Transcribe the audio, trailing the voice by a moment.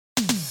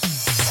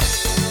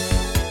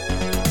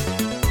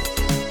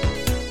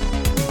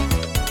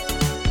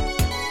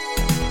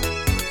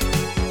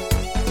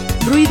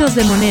Cientos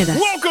de monedas.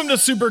 Welcome to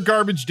Super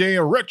Garbage Day,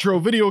 a retro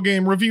video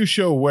game review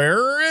show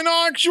where an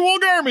actual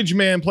garbage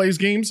man plays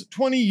games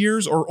 20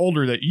 years or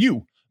older that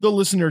you, the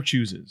listener,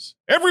 chooses.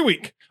 Every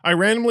week, I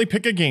randomly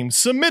pick a game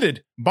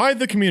submitted by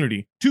the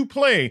community to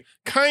play,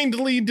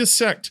 kindly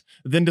dissect,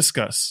 then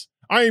discuss.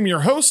 I am your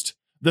host,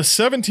 the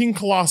 17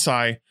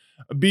 Colossi,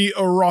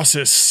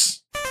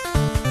 Colossus.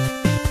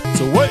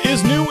 So what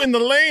is new in the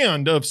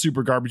land of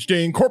Super Garbage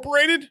Day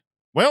Incorporated?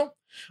 Well,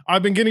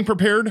 I've been getting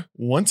prepared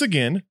once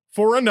again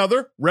for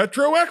another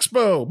Retro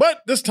Expo,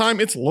 but this time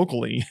it's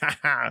locally.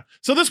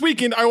 So this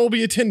weekend I will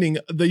be attending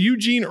the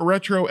Eugene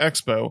Retro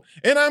Expo,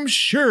 and I'm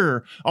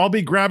sure I'll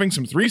be grabbing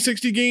some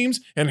 360 games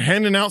and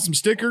handing out some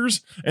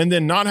stickers and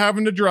then not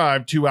having to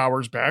drive 2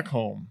 hours back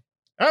home.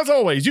 As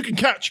always, you can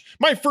catch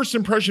my first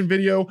impression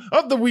video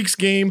of the week's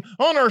game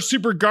on our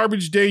Super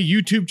Garbage Day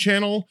YouTube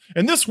channel.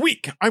 And this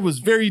week, I was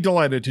very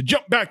delighted to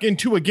jump back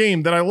into a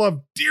game that I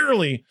love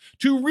dearly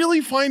to really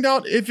find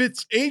out if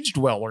it's aged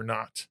well or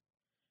not.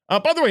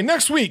 By the way,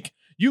 next week,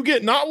 you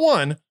get not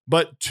one,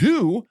 but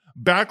 2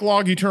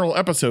 Backlog Eternal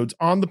episodes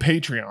on the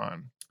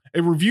Patreon.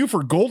 A review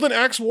for Golden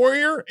Axe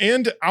Warrior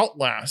and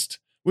Outlast,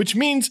 which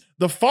means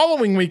the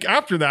following week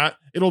after that,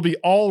 it'll be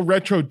all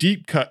retro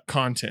deep cut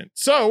content.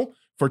 So,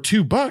 for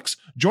 $2,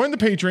 join the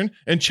Patreon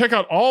and check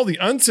out all the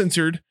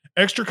uncensored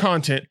extra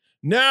content.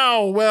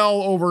 Now,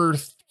 well over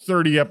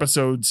 30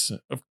 episodes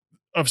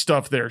of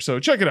stuff there. So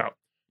check it out.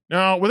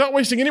 Now, without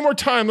wasting any more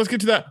time, let's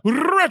get to that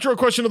retro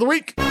question of the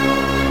week.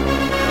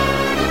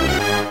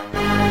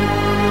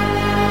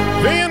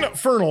 Van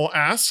Fernal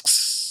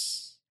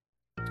asks,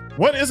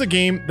 what is a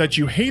game that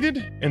you hated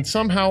and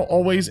somehow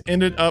always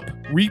ended up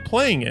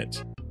replaying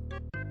it?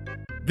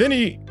 Then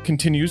he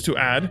continues to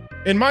add,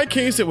 in my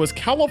case, it was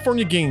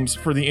California Games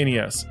for the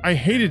NES. I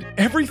hated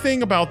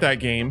everything about that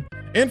game,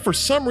 and for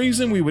some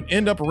reason we would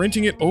end up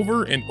renting it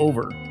over and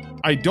over.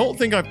 I don't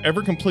think I've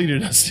ever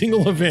completed a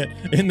single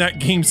event in that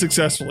game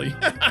successfully.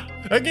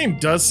 That game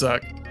does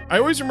suck. I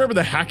always remember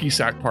the hacky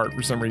sack part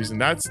for some reason.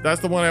 That's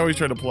the one I always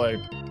try to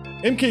play.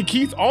 MK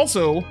Keith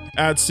also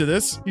adds to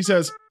this. He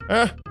says,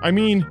 I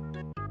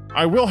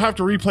will have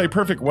to replay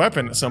Perfect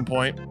Weapon at some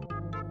point.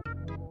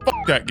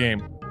 Fuck that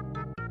game.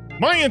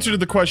 My answer to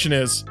the question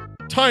is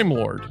Time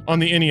Lord on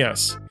the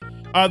NES.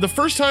 The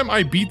first time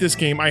I beat this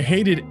game, I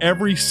hated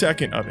every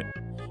second of it.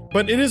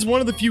 But it is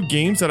one of the few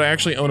games that I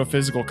actually own a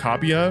physical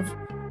copy of.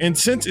 And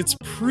since it's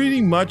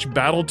pretty much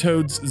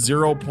Battletoads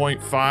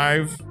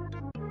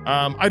 0.5,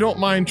 I don't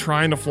mind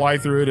trying to fly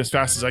through it as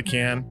fast as I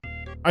can.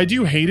 I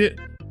do hate it,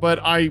 but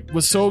I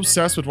was so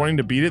obsessed with wanting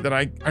to beat it that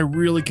I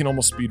really can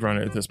almost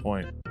speedrun it at this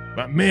point.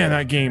 But man,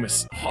 that game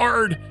is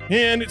hard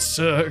and it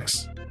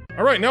sucks.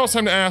 All right, now it's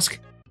time to ask,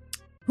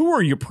 who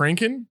are you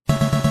pranking?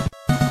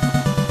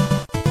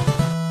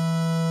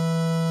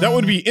 That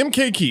would be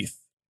MK Keith,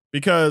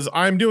 because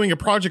I'm doing a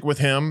project with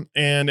him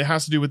and it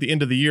has to do with the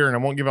end of the year and I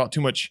won't give out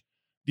too much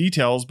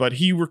details, but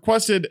he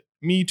requested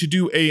me to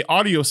do a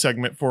audio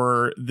segment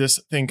for this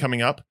thing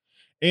coming up.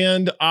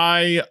 And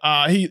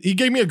he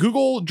gave me a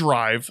Google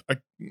Drive,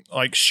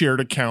 like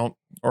shared account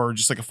or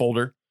just like a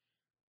folder.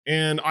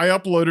 And I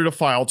uploaded a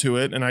file to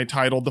it and I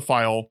titled the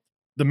file,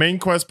 The Main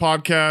Quest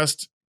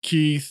Podcast,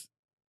 Keith,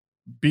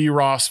 B.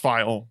 Ross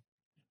file.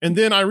 And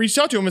then I reached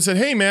out to him and said,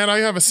 hey man, I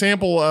have a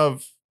sample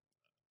of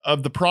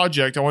the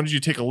project. I wanted you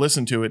to take a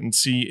listen to it and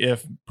see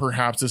if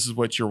perhaps this is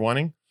what you're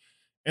wanting.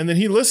 And then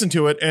he listened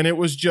to it and it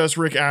was just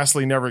Rick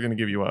Astley, Never Gonna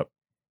Give You Up.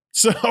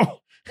 So,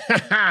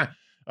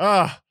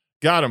 got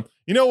him.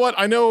 You know what?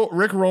 I know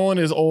Rick Rowland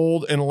is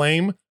old and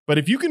lame, but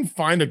if you can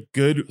find a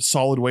good,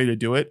 solid way to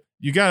do it,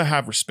 you got to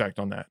have respect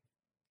on that.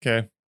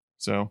 Okay.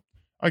 So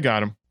I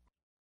got him.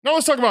 Now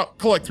let's talk about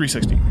Collect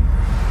 360.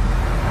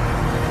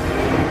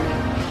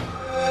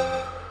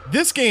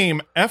 This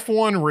game,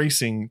 F1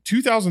 Racing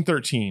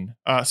 2013,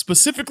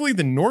 specifically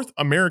the North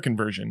American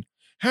version,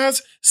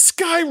 has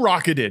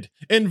skyrocketed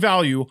in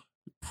value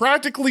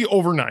practically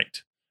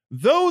overnight.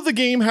 Though the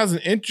game has an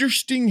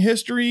interesting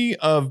history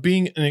of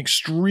being an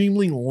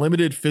extremely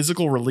limited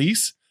physical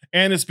release,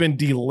 and it's been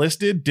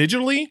delisted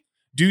digitally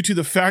due to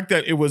the fact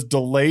that it was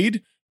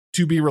delayed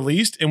to be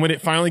released. And when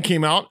it finally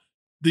came out,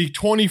 the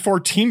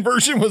 2014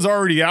 version was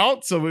already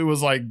out. So it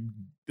was like,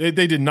 they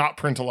did not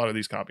print a lot of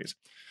these copies.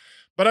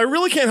 But I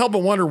really can't help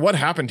but wonder what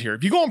happened here.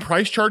 If you go on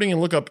price charting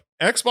and look up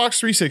Xbox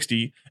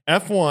 360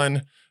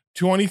 F1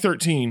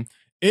 2013,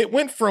 it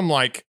went from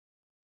like,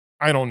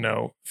 I don't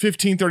know,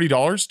 $15,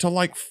 $30 to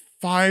like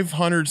 $500,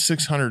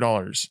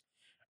 $600.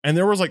 And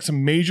there was like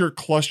some major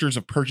clusters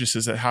of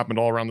purchases that happened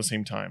all around the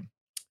same time.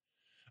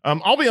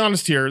 I'll be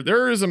honest here.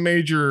 There is a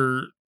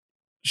major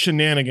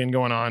shenanigan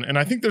going on, and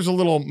I think there's a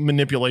little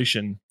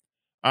manipulation.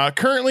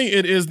 Currently,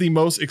 it is the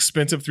most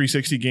expensive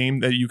 360 game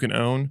that you can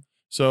own.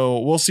 So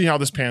we'll see how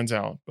this pans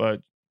out.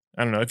 But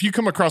I don't know. If you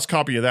come across a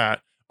copy of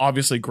that,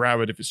 obviously grab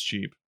it if it's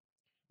cheap.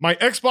 My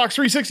Xbox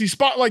 360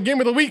 Spotlight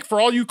Game of the Week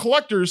for all you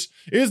collectors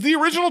is the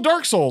original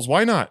Dark Souls.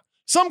 Why not?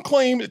 Some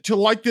claim to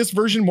like this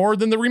version more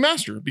than the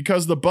remaster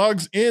because the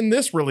bugs in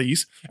this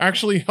release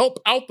actually help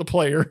out the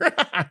player.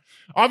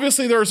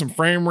 Obviously, there are some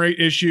frame rate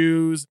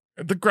issues.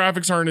 the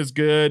graphics aren't as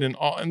good, and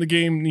the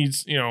game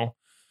needs,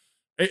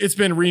 it's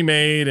been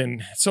remade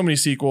and so many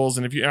sequels.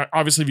 And if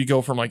you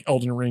go from like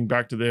Elden Ring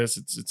back to this,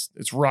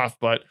 it's rough,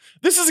 but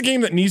this is a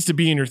game that needs to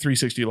be in your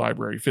 360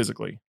 library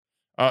physically.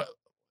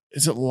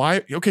 Is it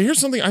Okay, here's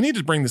something I need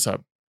to bring this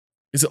up.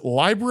 Is it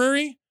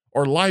library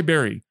or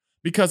library?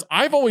 Because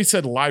I've always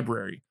said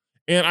library,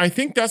 and I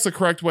think that's the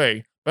correct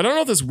way. But I don't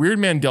know if this weird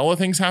Mandela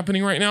thing's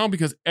happening right now,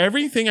 because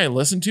everything I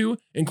listen to,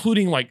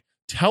 including like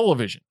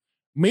television,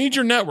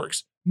 major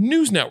networks,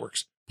 news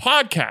networks,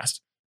 podcasts,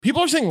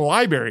 people are saying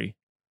library.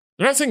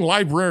 They're not saying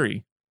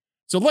library.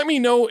 So let me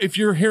know if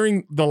you're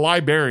hearing the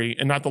library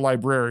and not the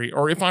library,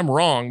 or if I'm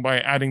wrong by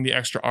adding the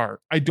extra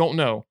R. I don't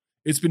know.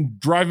 It's been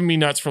driving me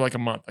nuts for like a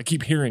month. I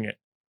keep hearing it.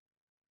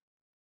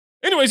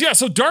 Anyways, yeah,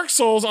 so Dark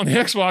Souls on the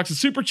Xbox is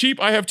super cheap.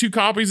 I have 2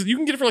 copies. You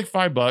can get it for like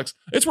 $5.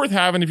 It's worth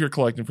having if you're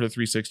collecting for the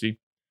 360.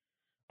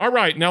 All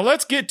right, now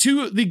let's get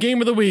to the game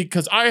of the week,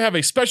 because I have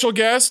a special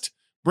guest.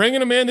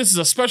 Bringing him in. This is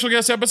a special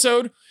guest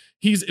episode.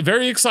 He's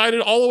very excited,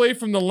 all the way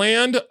from the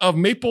land of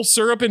maple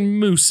syrup and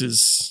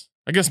mooses.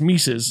 I guess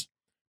Mises.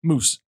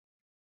 Moose.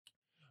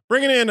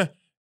 Bringing in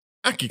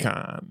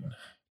Akikan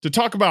to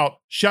talk about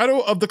Shadow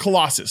of the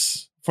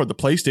Colossus for the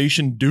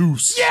PlayStation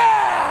Deuce.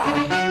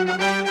 Yeah!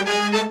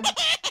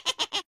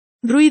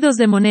 Ruidos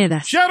de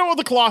monedas. Shadow of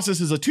the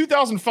Colossus is a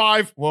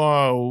 2005.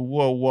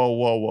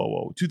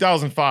 Whoa.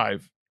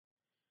 2005.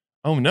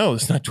 Oh no,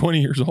 it's not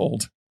 20 years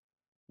old.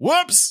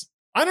 Whoops.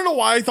 I don't know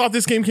why I thought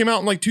this game came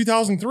out in like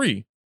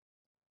 2003.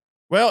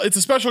 Well, it's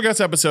a special guest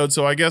episode,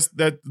 so I guess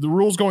that the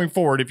rules going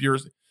forward, if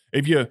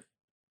you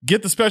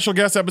get the special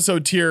guest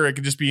episode tier, it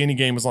could just be any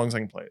game as long as I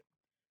can play it.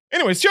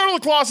 Anyways, Shadow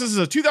of the Colossus is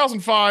a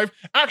 2005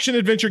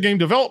 action-adventure game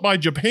developed by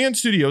Japan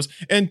Studios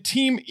and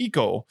Team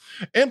Ico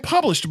and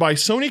published by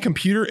Sony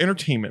Computer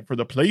Entertainment for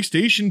the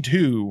PlayStation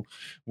 2.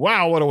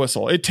 Wow, what a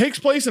whistle. It takes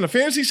place in a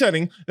fantasy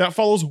setting that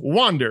follows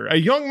Wander, a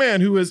young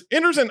man who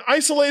enters an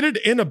isolated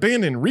and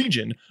abandoned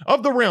region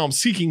of the realm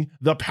seeking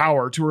the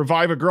power to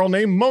revive a girl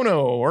named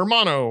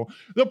Mono.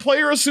 The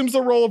player assumes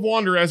the role of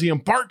Wander as he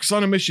embarks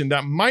on a mission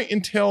that might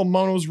entail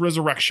Mono's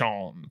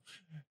resurrection.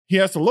 He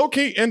has to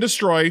locate and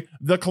destroy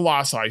the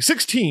Colossi,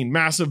 16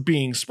 massive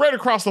beings spread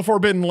across the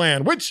Forbidden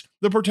Land, which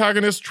the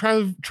protagonist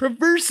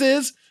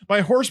traverses by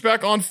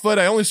horseback on foot.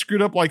 I only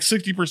screwed up like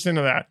 60%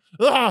 of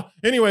that.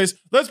 Anyways,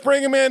 let's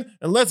bring him in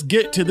and let's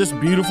get to this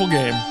beautiful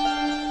game.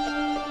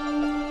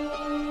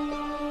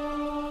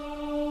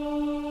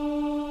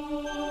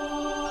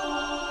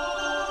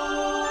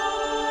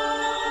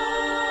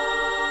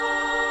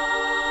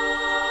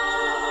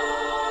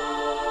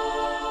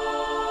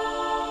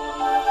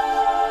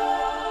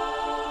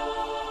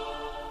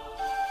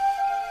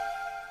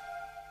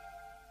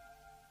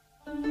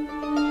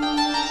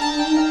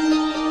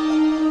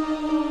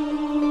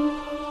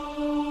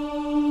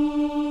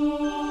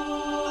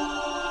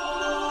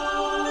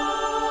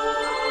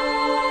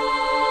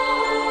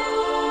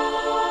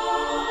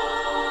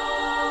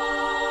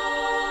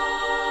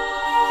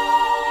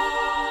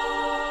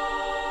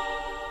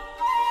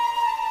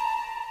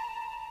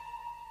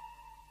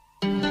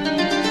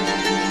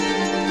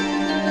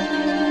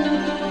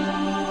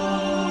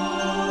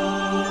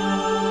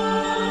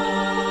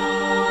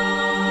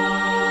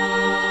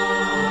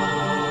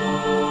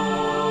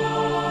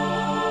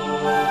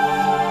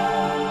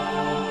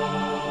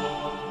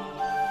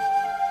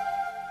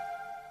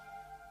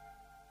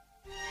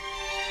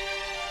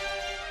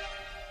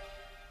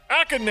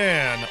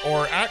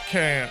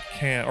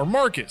 Akikan or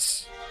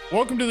Marcus,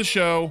 welcome to the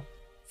show.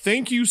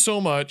 Thank you so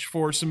much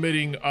for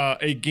submitting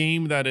a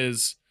game that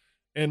is,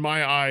 in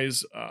my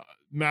eyes,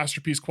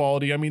 masterpiece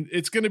quality. I mean,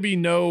 it's going to be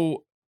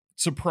no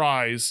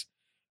surprise,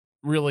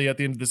 really, at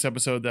the end of this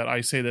episode that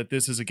I say that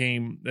this is a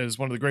game that is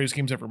one of the greatest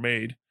games ever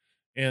made.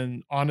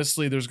 And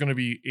honestly, there's going to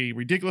be a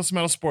ridiculous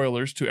amount of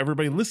spoilers to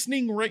everybody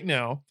listening right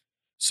now.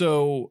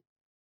 So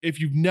if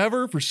you've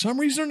never, for some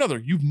reason or another,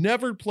 you've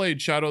never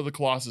played Shadow of the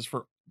Colossus,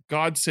 for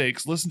God's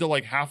sakes, listen to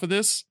like half of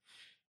this,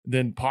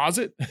 then pause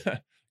it,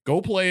 go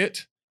play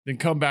it, then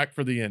come back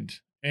for the end.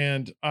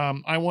 And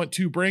I want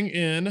to bring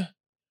in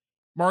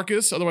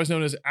Marcus, otherwise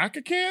known as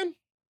Akikan.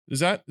 Is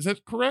that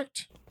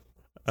correct?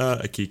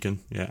 Akikan.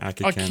 Yeah,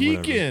 Akikan.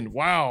 Akikan.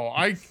 Wow.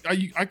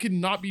 I could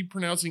not be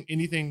pronouncing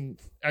anything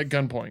at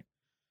gunpoint.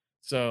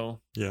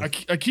 So yeah,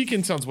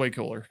 Akikan sounds way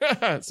cooler.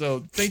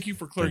 So thank you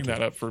for clearing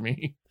that up for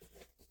me.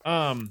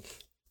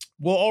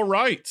 Well, all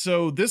right.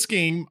 So this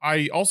game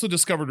I also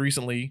discovered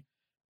recently.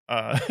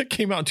 It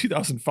came out in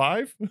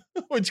 2005,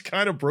 which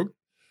kind of broke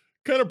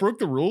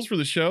the rules for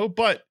the show.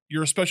 But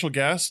you're a special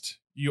guest.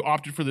 You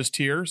opted for this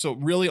tier, so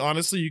really,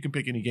 honestly, you can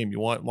pick any game you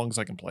want as long as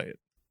I can play it.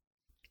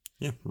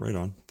 Yeah, right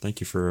on. Thank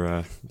you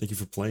for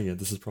playing it.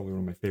 This is probably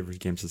one of my favorite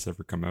games that's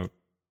ever come out,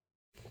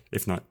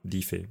 if not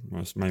the favorite,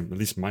 at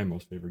least my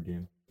most favorite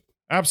game.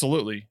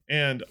 Absolutely,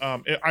 and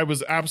I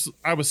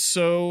was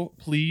so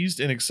pleased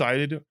and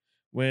excited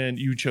when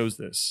you chose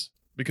this,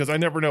 because I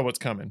never know what's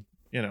coming,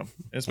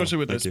 especially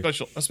with a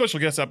special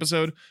guest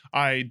episode.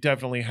 I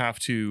definitely have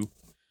to,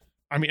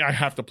 I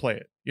have to play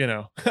it,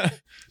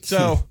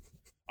 so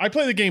I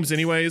play the games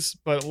anyways,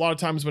 but a lot of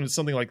times when it's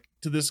something like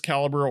to this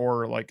caliber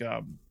or like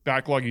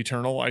Backlog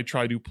Eternal, I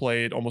try to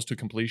play it almost to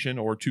completion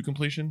or to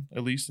completion,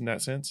 at least in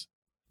that sense.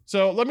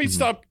 So let me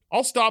stop.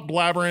 I'll stop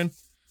blabbering.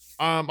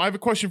 I have a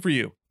question for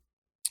you.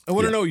 I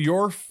want to know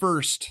your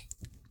first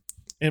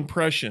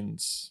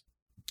impressions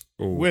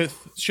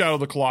with Shadow of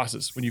the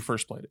Colossus when you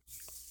first played it.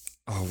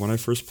 Oh, when I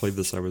first played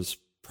this, I was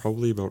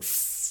probably about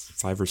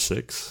 5 or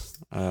 6.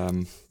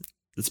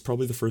 It's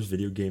probably the first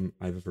video game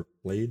I've ever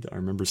played. I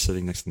remember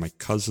sitting next to my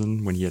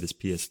cousin when he had his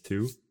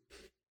PS2,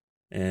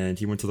 and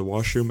he went to the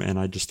washroom, and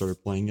I just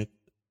started playing it.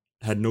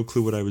 Had no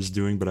clue what I was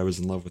doing, but I was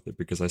in love with it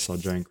because I saw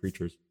giant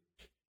creatures.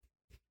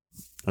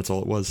 That's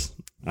all it was.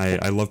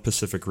 I love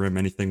Pacific Rim.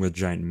 Anything with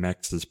giant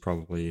mechs is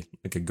probably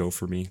like a go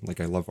for me. Like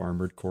I love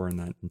Armored Core in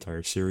that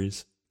entire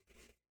series.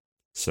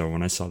 So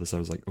when I saw this, I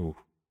was like, oh,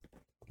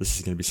 this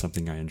is going to be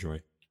something I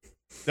enjoy.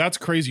 That's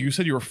crazy. You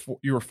said you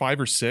were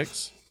 5 or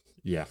 6?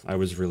 Yeah, I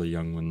was really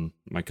young when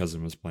my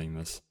cousin was playing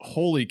this.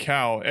 Holy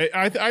cow.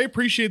 I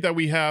appreciate that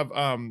we have,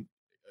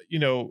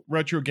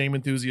 retro game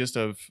enthusiasts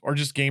or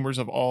just gamers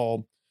of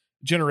all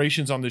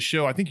generations on this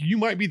show. I think you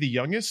might be the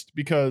youngest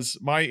because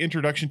my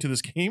introduction to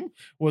this game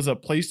was a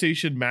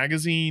PlayStation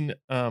magazine.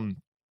 I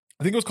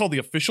think it was called the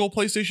Official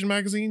PlayStation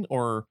Magazine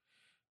or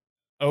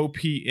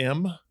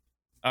OPM.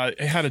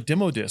 It had a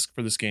demo disc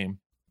for this game.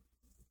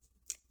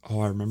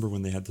 Oh, I remember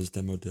when they had those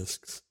demo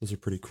discs. Those are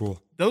pretty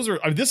cool. This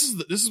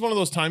is one of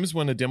those times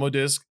when a demo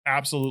disc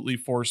absolutely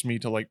forced me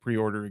to like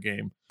pre-order a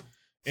game.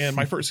 And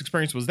my first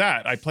experience was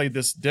that. I played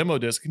this demo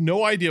disc,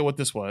 no idea what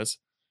this was.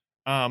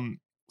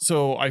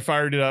 So I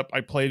fired it up.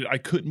 I played it. I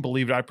couldn't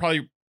believe it. I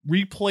probably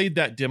replayed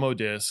that demo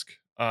disc.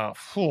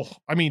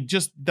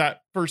 Just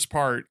that first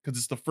part, because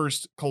it's the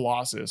first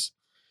Colossus.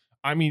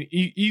 I mean,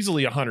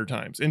 easily 100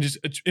 times, and just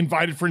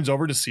invited friends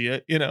over to see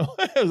it.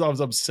 I was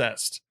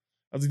obsessed.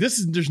 I was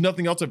like, there's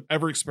nothing else I've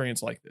ever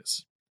experienced like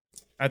this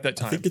at that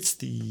time. I think it's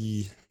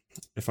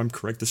if I'm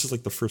correct, this is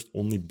like the first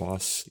only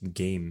boss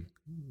game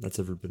that's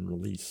ever been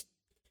released.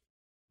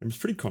 And it's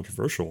pretty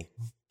controversial.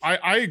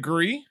 I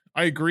agree.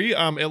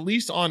 At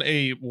least on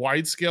a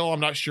wide scale. I'm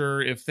not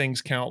sure if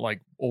things count like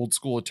old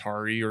school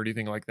Atari or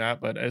anything like that.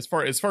 But as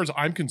far as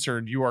I'm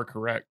concerned, you are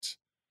correct.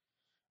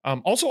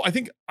 Also, I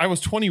think I was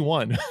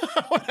 21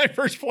 when I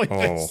first played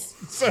this.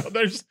 So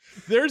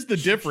there's the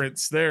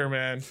difference there,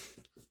 man.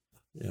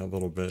 Yeah, a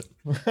little bit.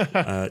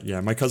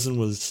 My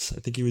cousin I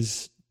think he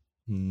was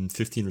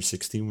 15 or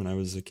 16 when I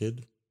was a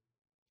kid.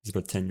 He's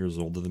about 10 years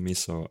older than me,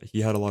 so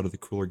he had a lot of the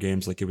cooler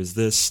games. Like it was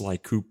this, Sly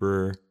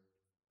Cooper,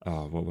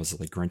 what was it,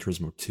 like Gran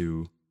Turismo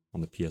 2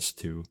 on the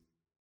PS2.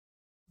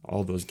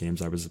 All those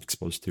games I was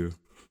exposed to.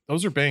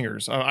 Those are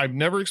bangers. I've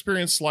never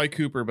experienced Sly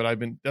Cooper, but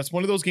that's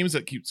one of those games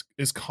that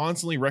is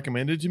constantly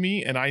recommended to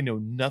me, and I know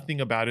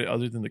nothing about it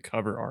other than the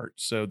cover art.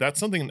 So that's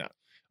something that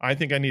I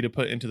think I need to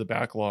put into the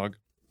backlog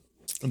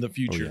in the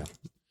future. Oh,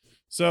 yeah.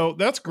 So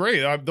that's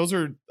great.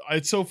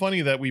 It's so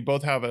funny that we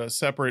both have a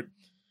separate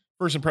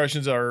first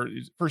impressions or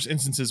first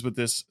instances with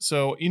this.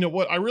 So, you know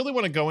what I really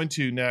want to go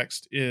into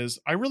next is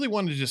I really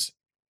want to just,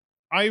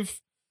 I've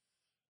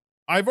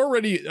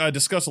already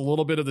discussed a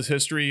little bit of this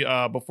history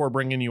before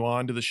bringing you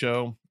on to the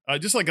show.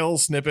 Just like a little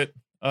snippet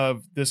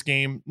of this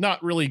game,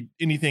 not really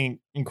anything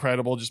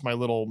incredible, just my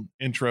little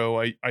intro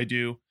I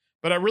do.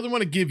 But I really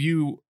want to give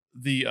you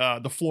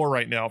the floor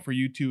right now for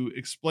you to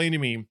explain to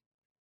me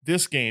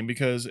this game,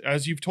 because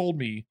as you've told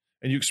me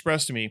and you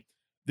expressed to me,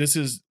 this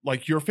is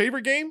like your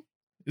favorite game.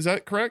 Is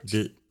that correct?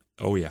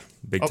 Oh yeah,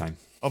 big time.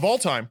 Of all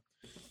time.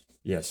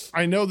 Yes.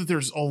 I know that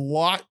there's a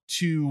lot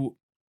to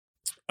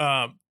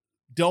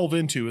delve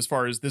into as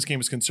far as this game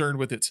is concerned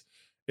with its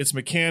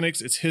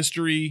mechanics, its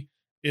history,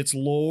 its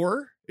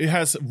lore. It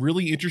has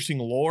really interesting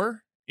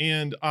lore.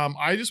 And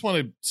I just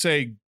want to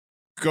say,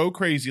 go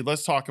crazy.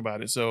 Let's talk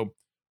about it. So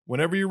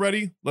whenever you're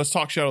ready, let's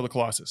talk Shadow of the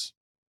Colossus.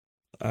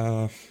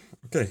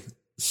 Okay.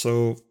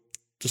 So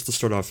just to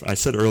start off, I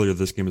said earlier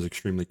this game is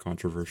extremely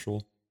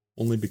controversial,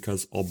 only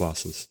because all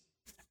bosses.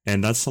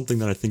 And that's something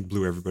that I think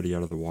blew everybody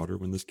out of the water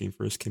when this game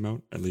first came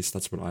out. At least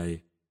that's what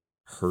I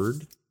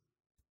heard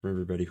from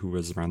everybody who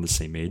was around the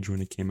same age when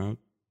it came out.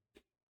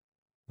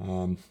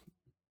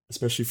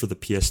 Especially for the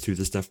PS2,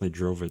 this definitely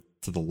drove it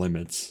to the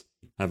limits,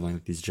 having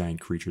like these giant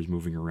creatures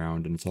moving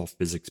around, and it's all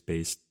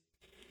physics-based.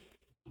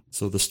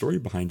 So the story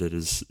behind it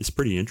is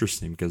pretty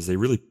interesting, because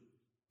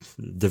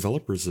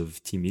developers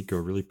of Team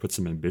Ico really put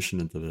some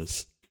ambition into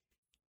this,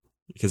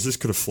 because this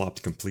could have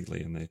flopped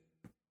completely and they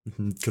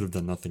could have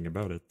done nothing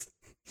about it.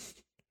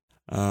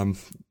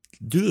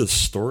 Due to the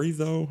story,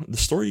 though, the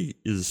story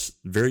is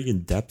very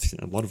in-depth,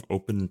 a lot of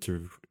open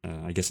to,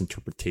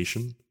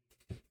 interpretation.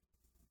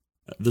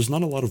 There's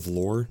not a lot of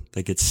lore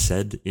that gets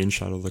said in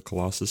Shadow of the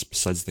Colossus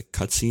besides the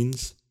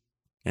cutscenes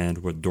and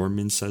what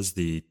Dormin says,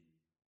 the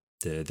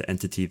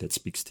entity that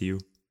speaks to you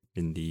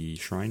in the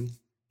shrine.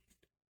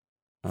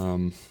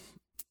 I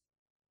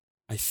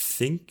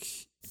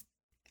think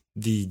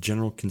the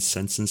general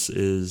consensus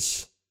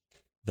is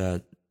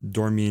that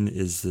Dormin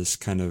is this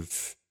kind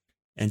of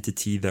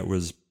entity that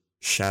was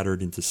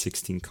shattered into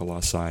 16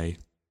 colossi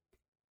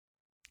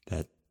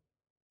that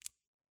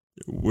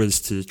was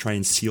to try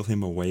and seal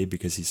him away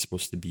because he's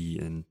supposed to be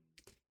an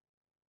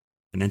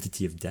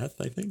entity of death,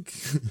 I think,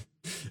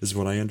 is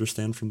what I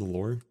understand from the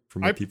lore,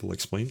 from what people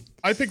explain.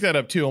 I picked that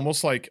up too,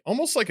 almost like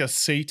a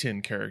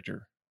Satan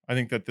character. I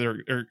think that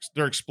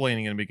they're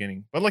explaining in the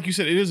beginning, but like you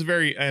said, it is a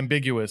very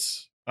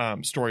ambiguous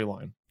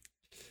storyline.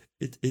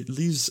 It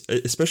leaves,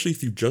 especially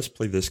if you just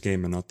play this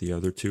game and not the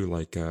other two,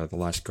 like The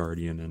Last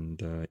Guardian and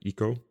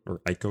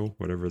Ico,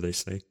 whatever they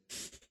say.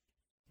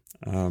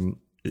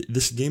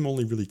 This game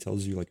only really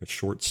tells you like a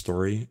short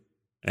story,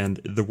 and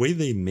the way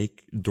they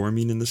make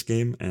Dormin in this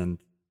game, and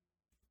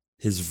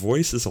his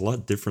voice is a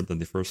lot different than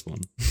the first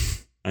one.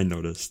 I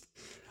noticed.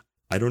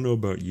 I don't know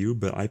about you,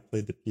 but I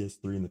played the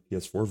PS3 and the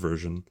PS4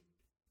 version,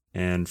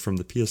 and from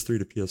the PS3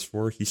 to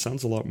PS4, he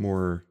sounds a lot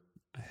more.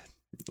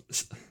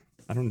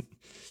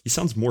 He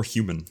sounds more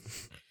human.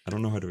 I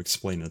don't know how to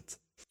explain it.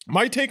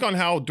 My take on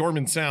how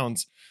Dormin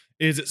sounds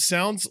is it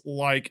sounds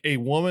like a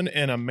woman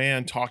and a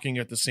man talking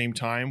at the same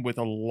time with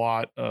a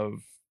lot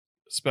of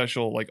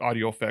special like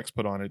audio effects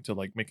put on it to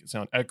like make it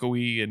sound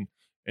echoey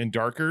and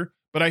darker.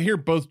 But I hear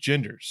both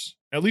genders,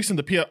 at least in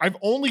the PS. I've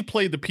only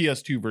played the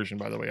PS2 version,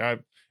 by the way.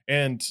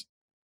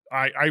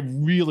 I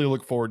really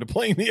look forward to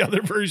playing the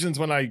other versions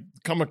when I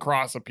come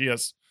across a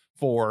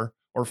PS4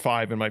 or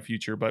 5 in my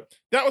future. But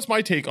that was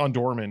my take on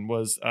Dormin.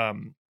 Was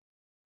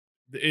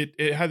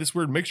it had this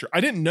weird mixture.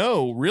 I didn't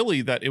know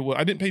really that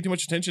I didn't pay too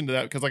much attention to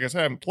that because, like I said,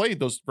 I haven't played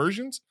those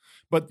versions.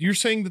 But you're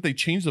saying that they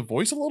changed the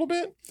voice a little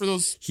bit for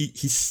those.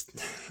 He's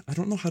I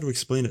don't know how to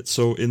explain it.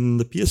 So in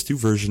the PS2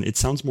 version, it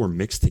sounds more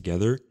mixed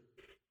together.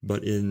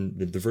 But in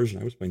the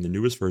version I was playing, the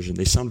newest version,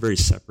 they sound very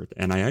separate.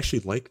 And I actually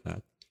like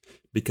that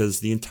because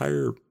the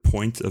entire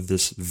point of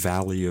this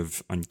valley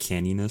of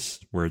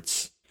uncanniness, where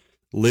it's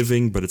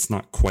living, but it's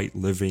not quite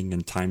living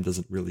and time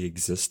doesn't really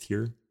exist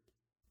here,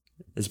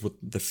 is what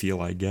the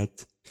feel I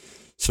get.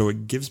 So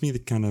it gives me the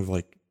kind of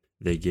like,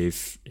 they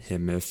gave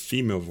him a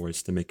female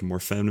voice to make him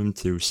more feminine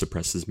to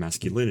suppress his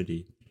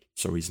masculinity.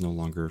 So he's no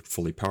longer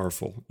fully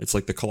powerful. It's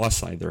like the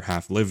Colossi. They're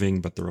half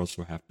living, but they're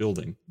also half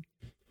building.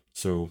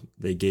 So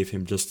they gave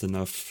him just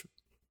enough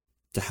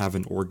to have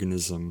an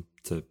organism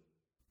to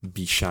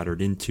be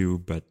shattered into,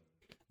 but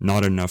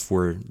not enough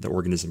where the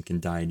organism can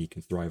die and he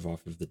can thrive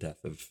off of the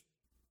death of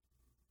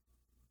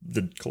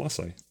the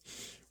Colossi,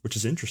 which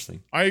is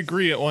interesting. I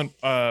agree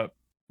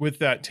with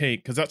that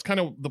take, because that's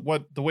kind of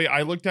the way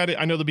I looked at it.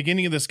 I know the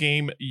beginning of this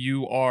game,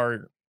 you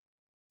are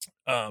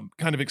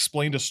kind of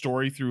explained a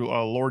story through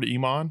Lord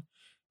Iman,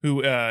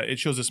 who it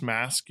shows this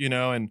mask,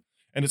 and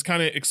it's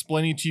kind of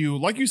explaining to you,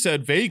 like you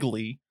said,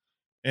 vaguely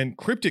and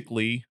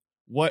cryptically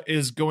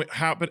what's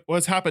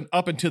happened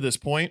up until this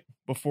point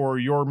before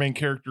your main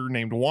character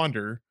named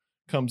Wander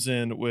comes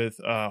in with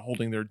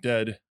holding their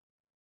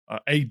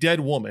a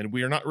dead woman.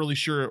 We are not really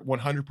sure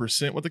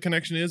 100% what the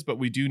connection is, but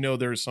we do know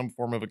there's some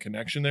form of a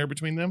connection there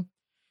between them.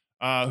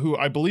 Who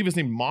I believe is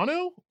named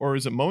Mono, or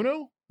is it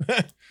Mono?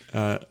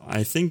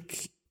 I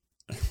think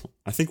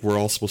we're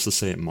all supposed to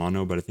say it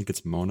Mono, but I think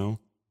it's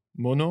Mono.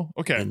 Mono?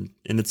 Okay. And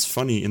it's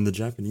funny, in the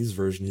Japanese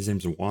version, his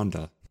name's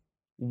Wanda.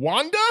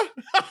 Wanda?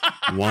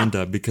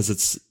 Wanda, because I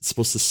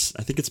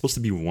think it's supposed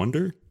to be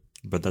Wonder,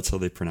 but that's how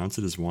they pronounce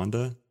it, is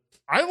Wanda.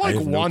 I like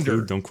Wander.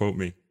 No, don't quote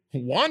me.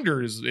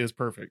 Wander is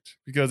perfect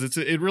because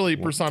it really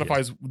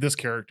personifies this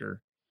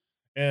character.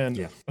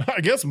 And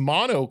I guess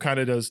Mono kind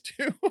of does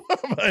too.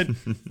 But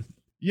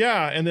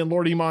yeah, and then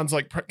Lord Iman's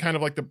like kind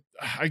of like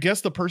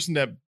the person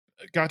that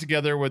got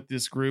together with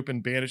this group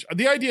and banished.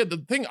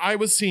 The thing I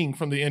was seeing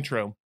from the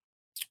intro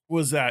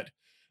was that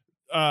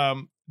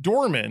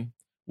Dormin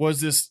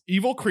was this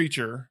evil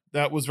creature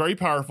that was very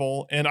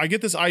powerful. And I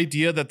get this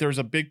idea that there's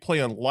a big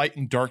play on light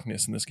and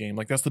darkness in this game.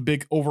 Like that's the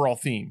big overall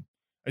theme.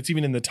 It's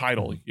even in the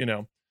title,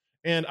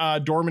 And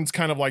Dormin's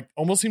kind of like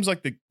almost seems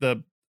like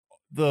the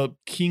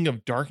king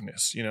of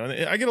darkness, And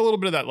I get a little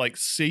bit of that like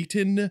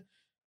Satan.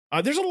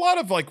 There's a lot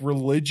of like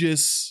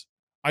religious,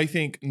 I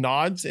think,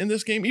 nods in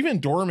this game.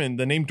 Even Dormin,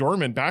 the name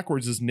Dormin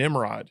backwards is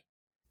Nimrod.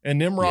 And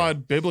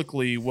Nimrod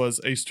biblically was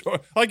a story,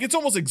 like it's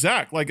almost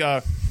exact. Like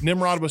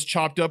Nimrod was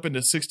chopped up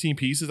into 16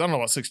 pieces. I don't know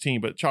about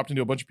 16, but chopped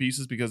into a bunch of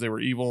pieces because they were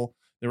evil.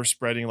 They were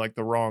spreading like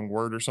the wrong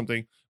word or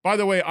something. By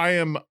the way, I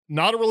am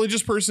not a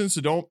religious person,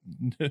 so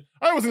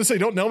I was going to say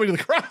don't nail me to the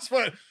cross,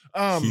 but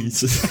I'm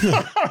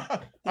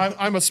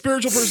a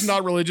spiritual person,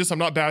 not religious. I'm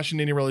not bashing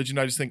any religion.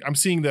 I just think I'm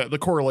seeing the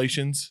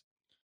correlations.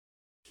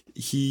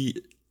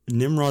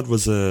 Nimrod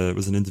was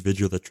an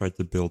individual that tried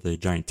to build a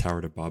giant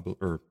tower to Babylon,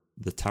 or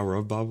the Tower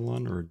of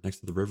Babylon, or next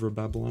to the River of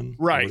Babylon,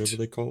 right? Whatever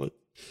they call it.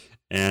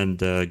 And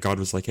God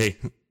was like, "Hey,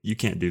 you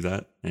can't do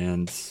that,"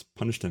 and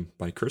punished him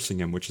by cursing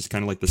him, which is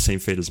kind of like the same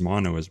fate as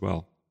Mono as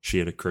well. She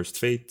had a cursed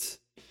fate.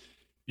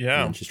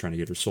 Yeah, and she's trying to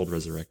get her soul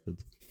resurrected.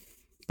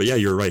 But yeah,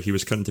 you're right. He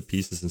was cut into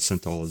pieces and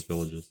sent to all his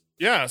villages.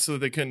 Yeah, so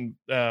they can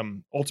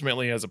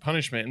ultimately as a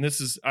punishment.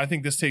 And I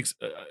think this takes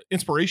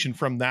inspiration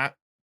from that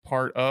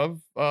part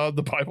of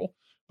the Bible.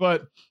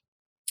 But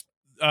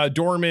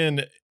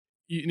Dormin,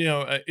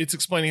 it's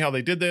explaining how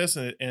they did this,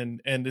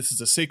 and this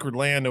is a sacred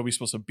land. Nobody's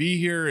supposed to be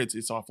here.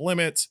 It's off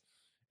limits.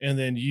 and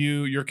then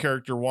your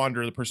character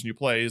Wander, the person you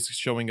play, is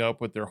showing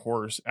up with their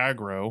horse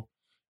aggro,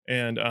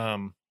 and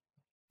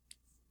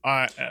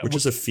which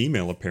is a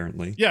female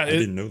apparently. Yeah, I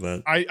didn't know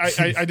that.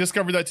 I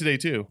discovered that today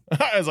too.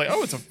 I was like,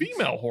 oh, it's a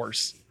female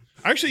horse.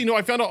 Actually,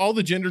 I found out all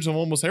the genders of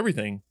almost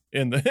everything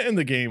in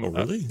the game. Oh,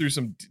 really? Through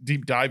some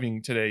deep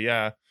diving today.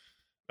 Yeah.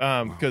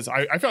 Because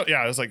I felt,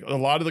 it was like a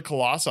lot of the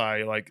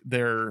Colossi, like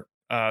they're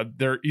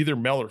either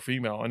male or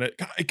female, and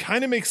it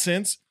kind of makes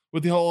sense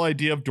with the whole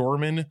idea of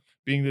Dorman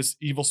being this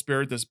evil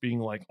spirit that's being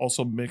like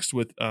also mixed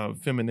with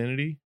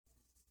femininity,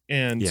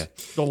 and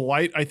the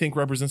light I think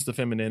represents the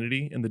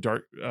femininity, and the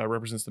dark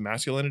represents the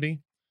masculinity.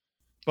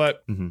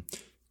 But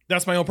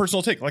that's my own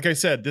personal take. Like I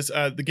said, this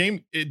the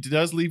game, it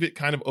does leave it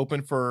kind of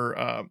open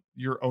for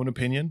your own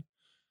opinion.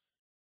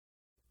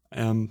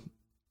 I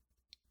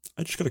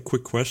just got a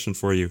quick question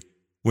for you.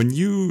 When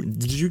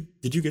did you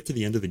get to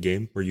the end of the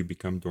game where you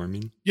become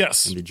Dormin?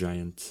 Yes. And the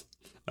giant.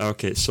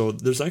 Okay, so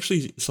there's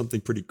actually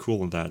something pretty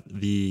cool in that.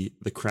 The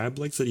crab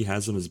legs that he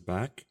has on his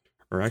back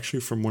are actually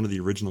from one of the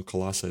original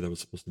Colossi that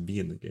was supposed to be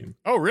in the game.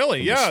 Oh,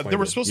 really? Yeah, they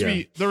were supposed to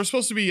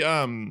be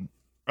I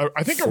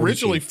think 48.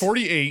 Originally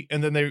 48,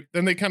 and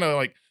then they kind of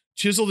like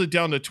chiseled it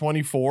down to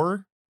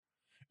 24,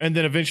 and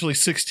then eventually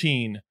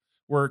 16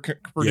 were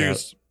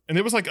produced. And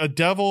it was like a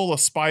devil, a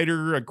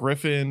spider, a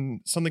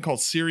griffin, something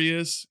called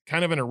Sirius,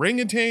 kind of an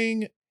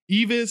orangutan,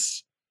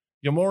 Evis,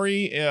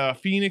 Yamori,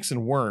 Phoenix,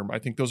 and Worm. I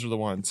think those are the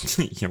ones.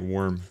 Yeah,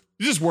 Worm.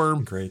 Just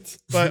Worm. Great.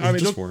 But I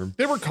mean, Worm.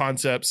 They were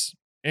concepts.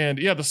 And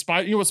yeah, the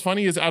spider, what's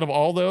funny is out of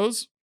all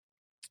those,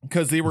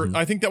 because they were,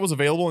 I think that was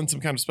available in some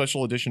kind of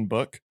special edition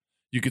book.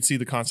 You could see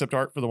the concept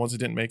art for the ones that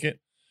didn't make it.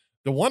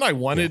 The one I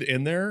wanted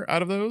in there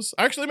out of those,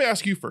 actually, let me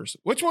ask you first.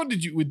 Which one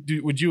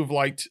would you have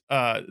liked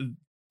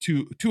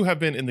to have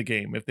been in the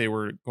game if they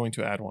were going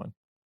to add one?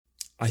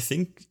 I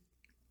think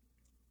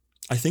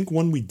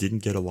one we didn't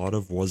get a lot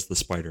of was the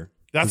spider.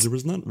 There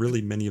was not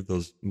really many of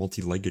those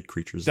multi-legged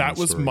creatures. That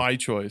was my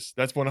choice.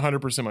 That's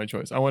 100% my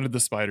choice. I wanted the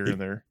spider in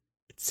there.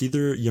 It's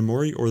either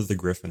Yamori or the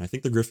griffin. I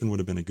think the griffin would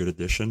have been a good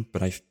addition,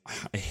 but I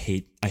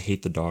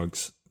hate the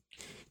dogs.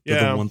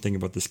 The one thing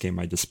about this game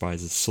I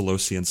despise is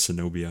Colossus and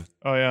Cenobia.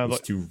 Oh yeah,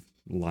 those two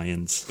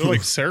lions. They're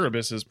like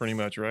Cerebuses, pretty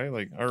much, right?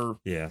 Like,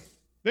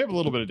 they have a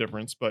little bit of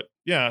difference, but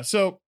yeah.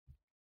 So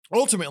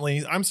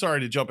ultimately, I'm sorry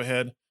to jump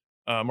ahead,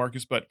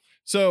 Marcus, but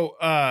so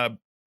I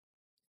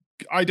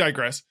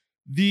digress.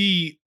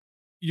 You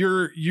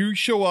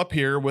show up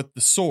here with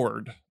the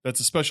sword. That's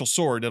a special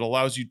sword that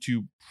allows you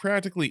to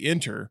practically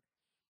enter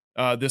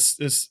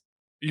this.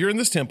 You're in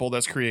this temple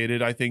that's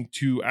created, I think,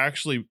 to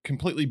actually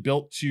completely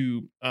built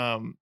to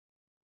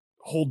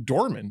hold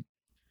Dorman,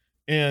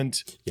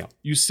 and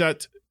you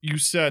set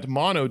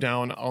Mono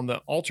down on the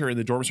altar, and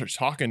the Dorman starts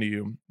talking to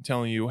you,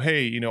 telling you,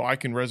 "Hey, I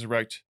can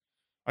resurrect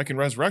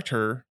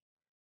her.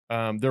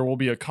 There will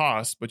be a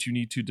cost, but you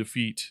need to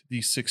defeat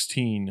these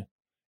 16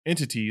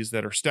 entities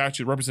that are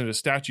represented as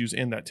statues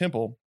in that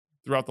temple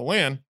throughout the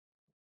land."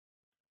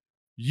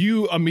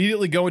 You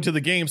immediately go into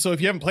the game. So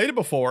if you haven't played it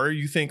before,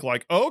 you think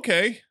like, oh,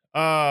 okay.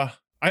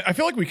 I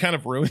feel like we kind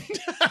of ruined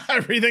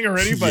everything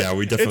already, but yeah,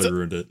 we definitely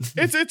ruined it.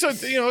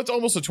 It's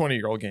almost a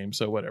 20-year-old game,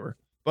 so whatever.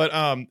 But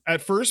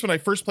at first, when I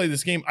first played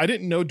this game, I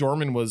didn't know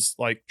Dorman was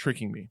like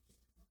tricking me.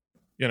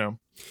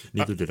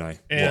 Neither did I.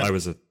 Well, I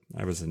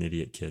was an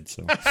idiot kid,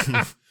 so.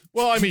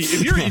 Well, I mean,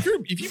 if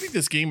you beat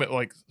this game at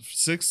like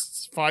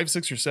 5,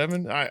 6, or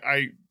 7,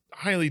 I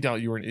highly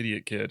doubt you were an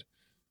idiot kid.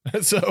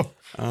 So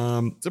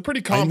it's a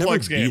pretty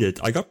complex game. I never beat it.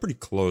 I got pretty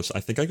close.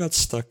 I think I got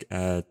stuck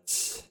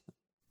at.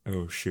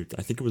 Oh shoot!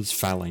 I think it was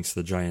Phalanx,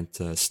 the giant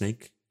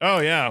snake. Oh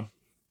yeah,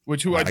 I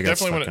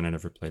definitely want. And I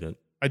never played it.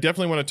 I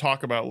definitely want to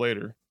talk about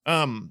later.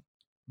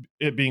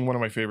 It being one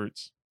of my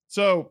favorites.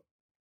 So,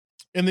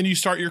 and then you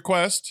start your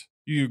quest.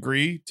 You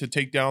agree to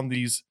take down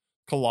these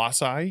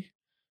Colossi,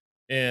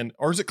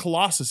 or is it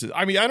Colossus?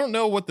 I mean, I don't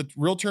know what the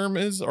real term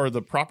is or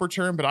the proper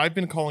term, but I've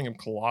been calling them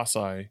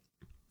Colossi.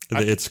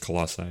 It's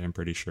Colossi, I'm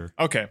pretty sure.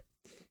 Okay.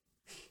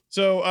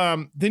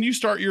 So, then you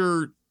start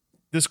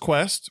this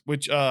quest,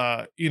 which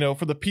for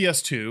the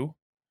PS2,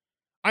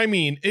 I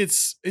mean, it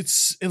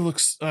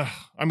looks.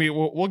 I mean,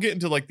 we'll get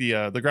into like the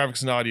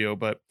graphics and audio,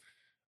 but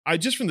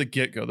just from the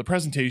get go, the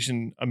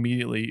presentation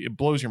immediately, it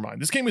blows your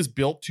mind. This game is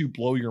built to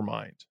blow your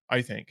mind,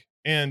 I think,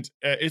 and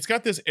it's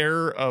got this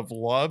air of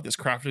love that's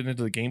crafted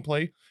into the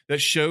gameplay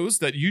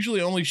that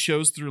usually only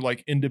shows through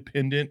like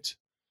independent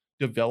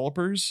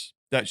developers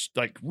that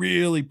like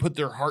really put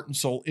their heart and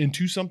soul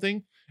into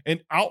something,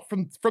 and out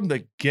from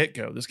the get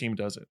go, this game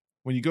does it.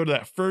 When you go to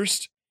that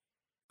first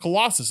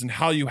Colossus and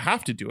how you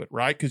have to do it,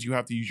 right? Because you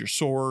have to use your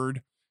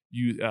sword.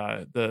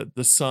 The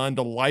sun,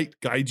 the light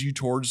guides you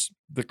towards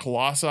the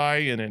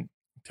Colossi, and it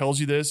tells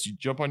you this. You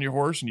jump on your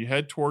horse and you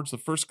head towards the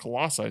first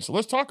Colossi. So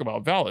let's talk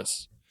about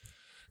Valis.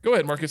 Go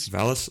ahead, Marcus.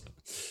 Valis.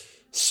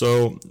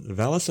 So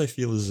Valis,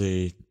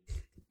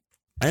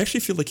 I actually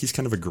feel like he's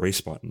kind of a gray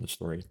spot in the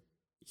story.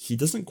 He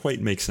doesn't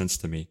quite make sense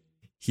to me.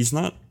 He's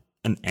not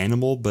an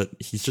animal, but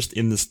he's just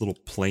in this little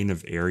plane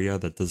of area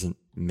that doesn't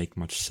make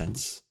much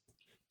sense.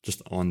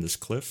 Just on this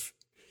cliff.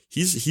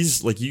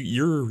 he's like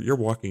you're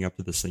walking up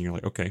to this thing. You're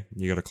like, okay,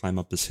 you got to climb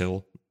up this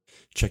hill.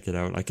 Check it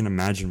out. I can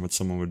imagine what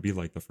someone would be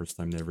like the first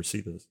time they ever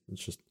see this.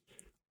 It's just,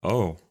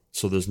 oh,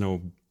 so there's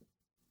no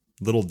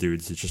little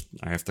dudes. It's just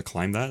I have to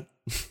climb that.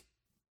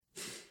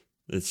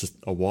 It's just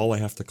a wall I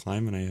have to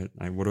climb, and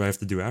I what do I have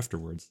to do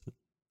afterwards?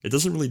 It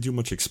doesn't really do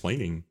much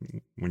explaining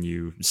when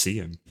you see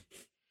him.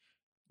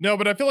 No,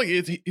 but I feel like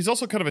he's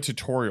also kind of a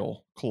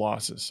tutorial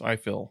Colossus. I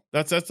feel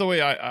that's the way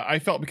I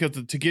felt, because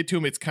to get to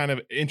him, it's kind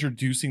of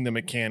introducing the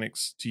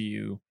mechanics to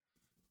you,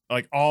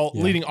 like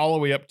leading all the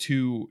way up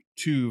to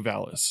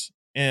Valis.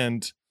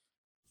 And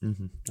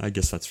I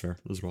guess that's fair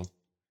as well.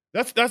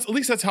 That's at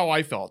least that's how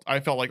I felt. I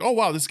felt like, oh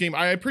wow, this game.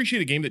 I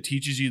appreciate a game that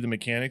teaches you the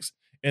mechanics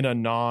in a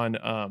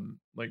non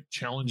like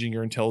challenging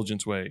your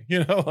intelligence way.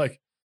 You know, like.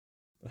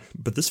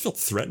 But this felt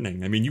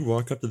threatening. I mean, you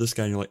walk up to this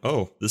guy and you're like,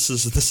 "Oh, this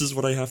is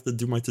what I have to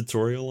do my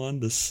tutorial on."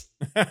 This,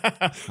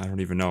 I don't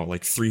even know,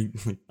 like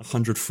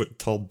 300-foot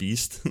tall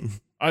beast.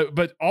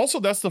 But also,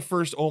 that's the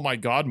first "oh my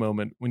god"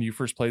 moment when you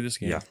first play this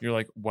game. Yeah. You're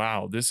like,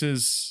 "Wow, this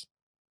is,"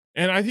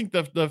 and I think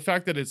the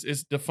fact that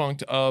it's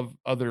defunct of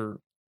other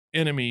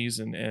enemies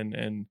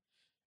and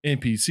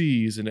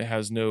NPCs, and it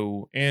has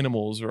no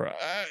animals, or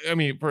I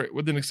mean,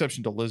 with an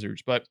exception to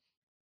lizards, but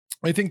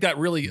I think that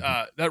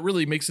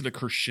really makes it a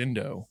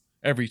crescendo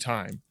every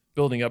time,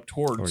 building up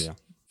towards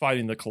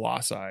fighting the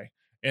Colossi.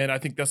 And I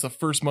think that's the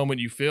first moment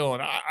you feel.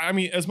 And I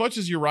mean, as much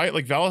as you're right,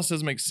 like Valis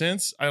doesn't make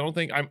sense. I don't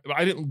think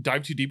I didn't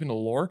dive too deep into the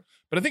lore,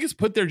 but I think it's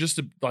put there just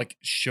to like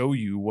show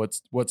you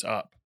what's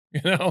up,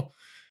 you know?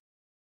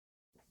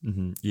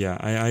 Yeah,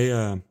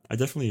 I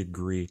definitely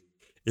agree.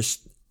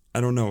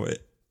 I don't know.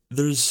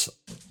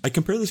 I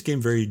compare this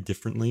game very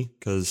differently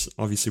because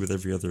obviously with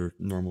every other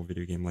normal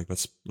video game, like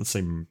let's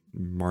say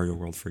Mario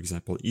World, for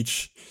example,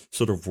 each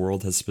sort of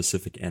world has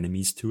specific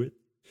enemies to it,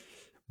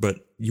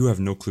 but you have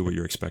no clue what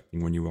you're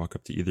expecting when you walk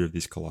up to either of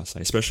these Colossi,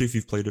 especially if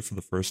you've played it for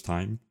the first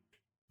time.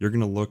 You're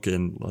going to look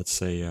in, let's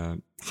say,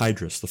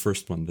 Hydrus, the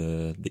first one,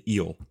 the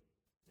eel.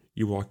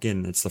 You walk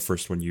in, it's the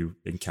first one you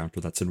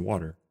encounter that's in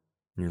water.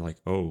 And you're like,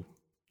 oh,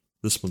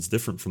 this one's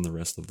different from the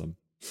rest of them.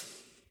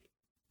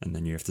 And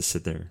then you have to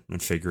sit there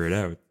and figure it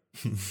out.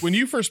 When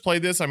you first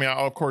played this, I mean,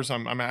 of course,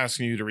 I'm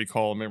asking you to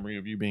recall a memory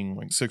of you being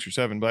like 6 or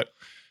 7, but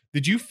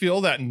did you feel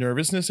that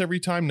nervousness every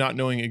time, not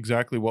knowing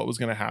exactly what was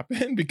going to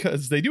happen?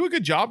 Because they do a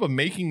good job of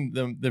making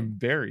them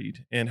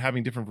varied and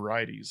having different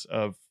varieties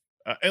of,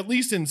 at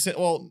least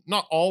well,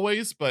 not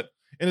always, but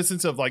in a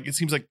sense of like, it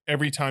seems like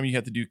every time you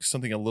have to do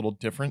something a little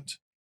different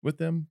with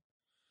them.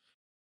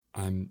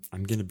 I'm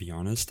gonna be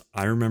honest.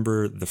 I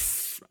remember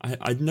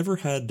I'd never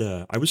had.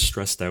 I was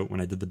stressed out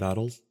when I did the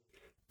battles,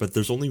 but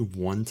there's only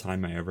one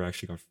time I ever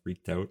actually got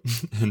freaked out,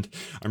 and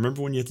I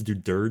remember when you had to do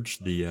Dirge,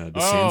 the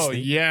sand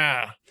snake.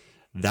 Yeah,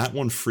 that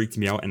one freaked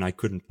me out, and I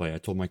couldn't play. I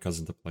told my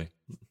cousin to play.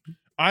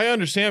 I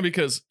understand,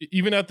 because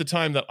even at the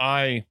time that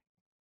I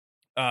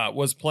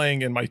was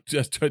playing in my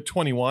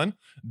 21,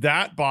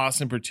 that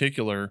boss in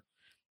particular,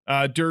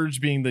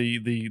 Dirge being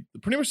the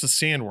pretty much the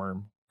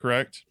sandworm,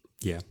 correct?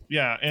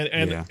 Yeah,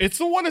 and it's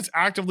the one that's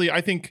actively, I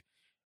think,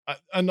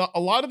 a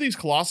lot of these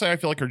Colossi I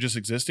feel like are just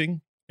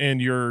existing, and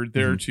you're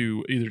there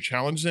to either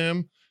challenge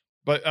them,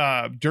 but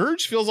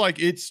Dirge feels like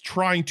it's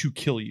trying to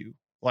kill you,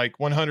 like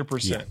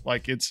 100%. Yeah.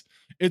 Like it's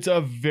a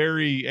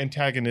very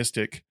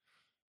antagonistic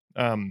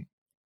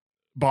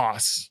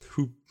boss.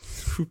 Who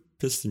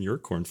pissed in your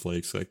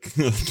cornflakes? Like,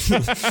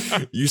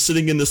 you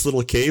sitting in this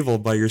little cave all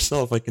by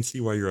yourself. I can see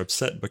why you're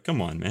upset, but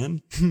come on,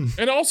 man.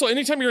 And also,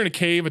 anytime you're in a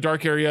cave, a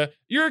dark area,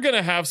 you're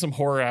gonna have some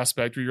horror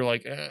aspect where you're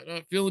like,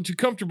 not feeling too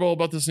comfortable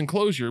about this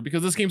enclosure,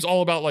 because this game's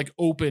all about like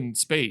open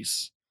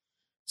space.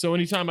 So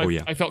anytime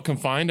I felt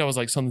confined, I was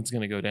like, something's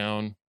gonna go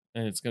down,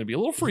 and it's gonna be a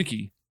little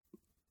freaky.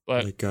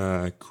 But like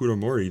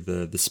Kuromori,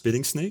 the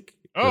spitting snake,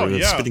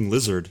 the spitting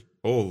lizard.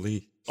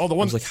 Holy. Oh, the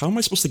one. I was like, how am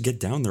I supposed to get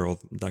down there all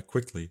that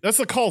quickly? That's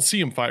the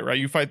Colosseum fight, right?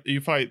 You fight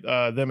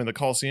them in the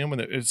Colosseum when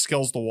it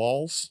scales the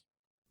walls.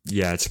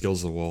 Yeah, it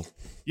scales the wall.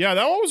 Yeah,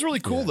 that one was really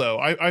cool though.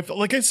 I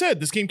like I said,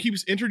 this game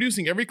keeps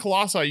introducing every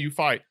Colossi you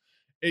fight.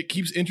 It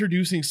keeps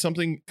introducing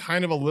something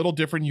kind of a little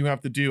different you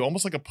have to do,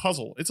 almost like a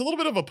puzzle. It's a little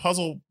bit of a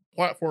puzzle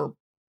platform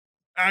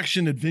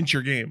action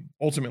adventure game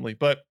ultimately,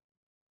 but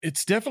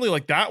it's definitely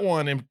like that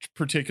one in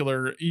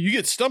particular. You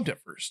get stumped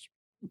at first.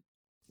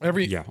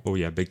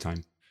 Big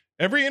time.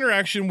 Every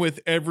interaction with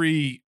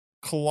every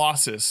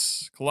Colossi,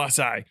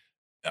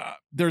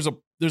 there's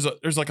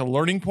like a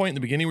learning point in the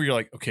beginning where you're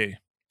like, okay,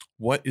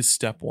 what is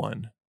step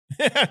 1?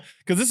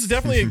 Because this is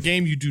definitely a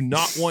game you do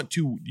not want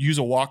to use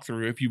a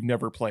walkthrough if you've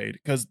never played,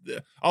 because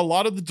a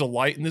lot of the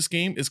delight in this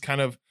game is kind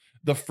of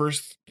the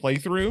first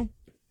playthrough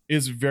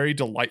is very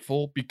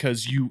delightful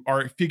because you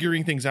are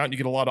figuring things out and you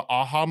get a lot of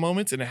aha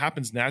moments, and it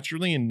happens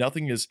naturally and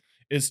nothing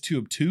is too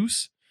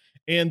obtuse.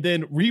 And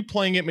then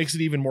replaying it makes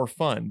it even more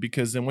fun,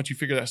 because then once you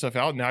figure that stuff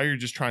out, now you're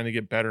just trying to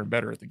get better and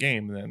better at the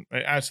game. And then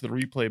it adds to the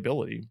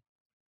replayability.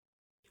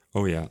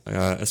 Oh, yeah.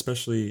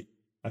 Especially,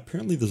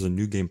 apparently there's a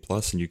new game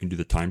plus and you can do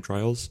the time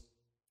trials.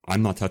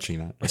 I'm not touching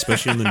that,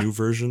 especially in the new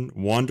version.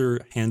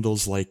 Wander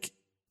handles like,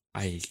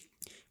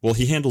 Well,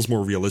 he handles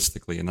more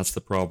realistically, and that's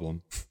the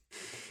problem.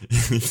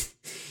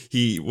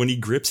 When he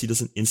grips, he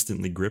doesn't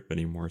instantly grip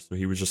anymore. So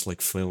he was just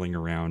like flailing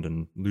around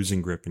and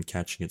losing grip and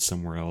catching it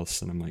somewhere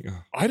else. And I'm like,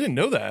 oh, I didn't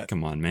know that.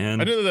 Come on, man.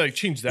 I didn't know that I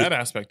changed that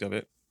aspect of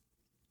it.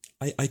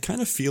 I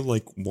kind of feel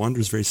like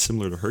Wander's very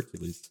similar to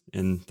Hercules,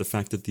 and the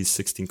fact that these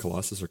 16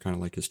 Colossus are kind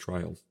of like his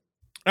trials.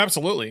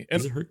 Absolutely.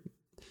 And Is it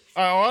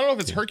I don't know if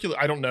it's Hercules.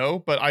 I don't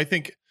know, but I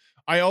think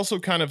I also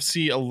kind of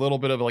see a little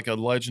bit of like a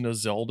Legend of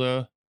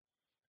Zelda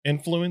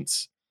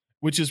influence,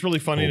 which is really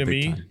funny to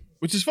me. Time.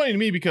 Which is funny to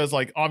me because,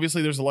 like,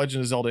 obviously there's a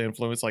Legend of Zelda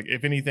influence. Like,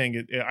 if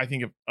anything, I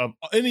think of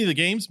any of the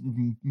games,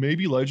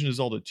 maybe Legend of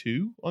Zelda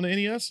 2 on the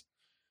NES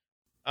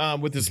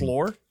with this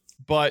lore.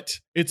 But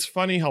it's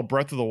funny how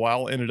Breath of the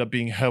Wild ended up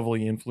being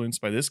heavily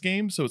influenced by this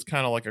game. So it's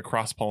kind of like a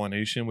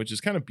cross-pollination, which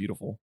is kind of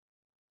beautiful.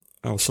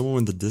 Oh, someone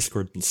in the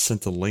Discord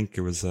sent a link.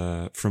 It was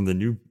from the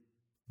new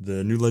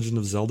Legend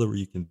of Zelda where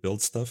you can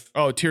build stuff.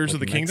 Oh, Tears like of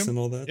the Kingdom and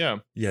all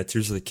that. Yeah,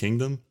 Tears of the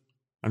Kingdom.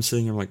 I'm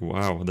sitting here like,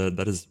 wow,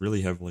 that is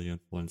really heavily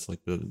influenced. Like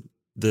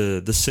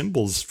the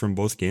symbols from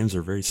both games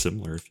are very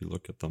similar if you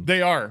look at them.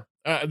 They are.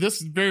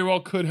 This very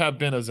well could have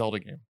been a Zelda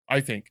game, I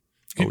think.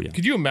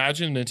 Could you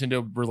imagine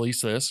Nintendo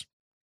release this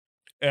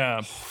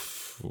on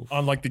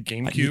like the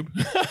GameCube?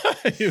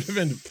 It would have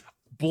been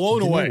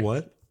blown away. You know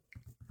what?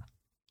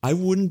 I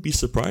wouldn't be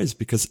surprised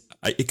because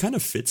it kind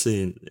of fits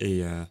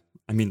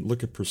I mean,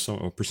 look at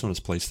Persona's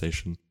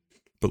PlayStation,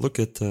 but look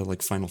at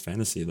like Final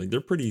Fantasy. Like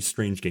they're pretty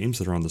strange games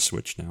that are on the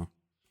Switch now.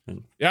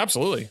 And yeah,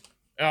 absolutely.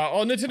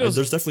 Nintendo's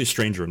there's definitely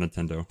stranger on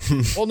Nintendo.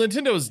 Well,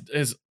 Nintendo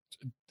has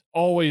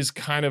always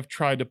kind of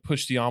tried to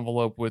push the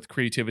envelope with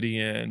creativity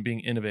and being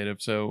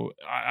innovative. So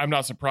I'm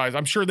not surprised.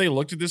 I'm sure they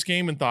looked at this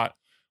game and thought,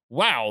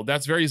 "Wow,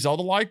 that's very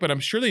Zelda-like." But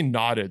I'm sure they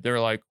nodded. They're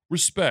like,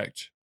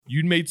 "Respect.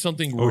 You made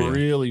something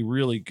really,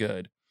 really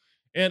good."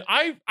 And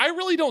I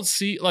really don't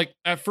see, like,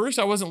 at first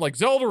I wasn't like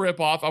Zelda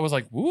ripoff. I was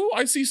like, "Woo,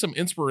 I see some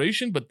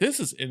inspiration," but this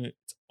is in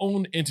its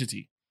own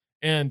entity.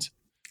 And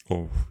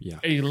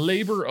a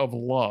labor of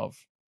love.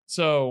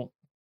 So,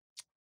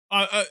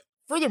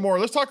 furthermore,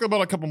 let's talk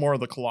about a couple more of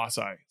the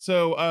Colossi.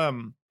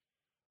 So,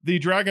 the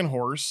dragon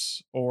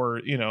horse,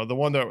 or the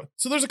one that.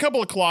 So, there's a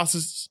couple of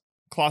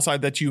Colossi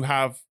that you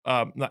have.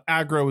 The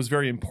aggro is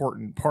very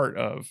important part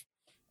of.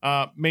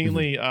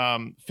 Mainly,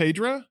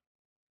 Phaedra.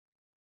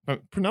 Am I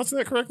pronouncing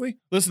that correctly?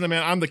 Listen,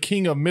 man, I'm the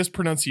king of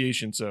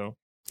mispronunciation. So,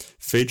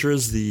 Phaedra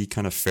is the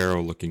kind of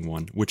pharaoh-looking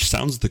one, which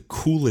sounds the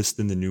coolest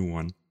in the new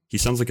one. He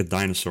sounds like a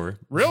dinosaur.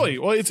 Really?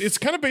 Well, it's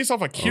kind of based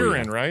off of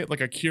Kirin, right?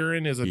 Like a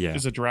Kirin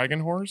is a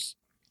dragon horse.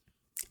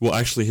 Well,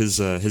 actually, his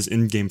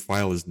in-game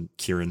file is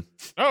Kirin.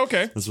 Oh,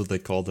 okay. That's what they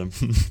called him.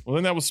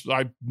 Well, then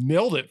I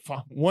nailed it.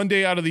 One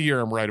day out of the year,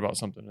 I'm right about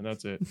something, and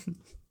that's it.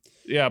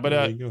 Yeah, but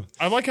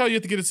I like how you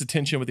have to get its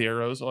attention with the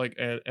arrows, like,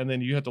 and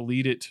then you have to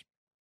lead it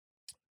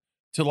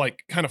to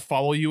like kind of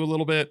follow you a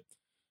little bit.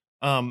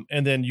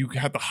 And then you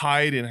have to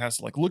hide and it has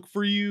to like look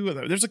for you.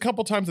 There's a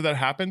couple times that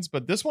happens,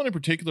 but this one in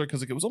particular,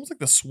 because it was almost like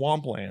the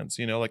swamplands,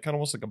 like kind of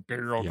almost like a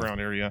burial ground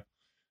area.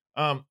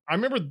 I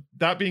remember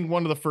that being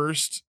one of the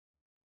first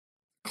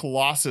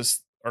Colossi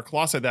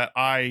that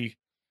I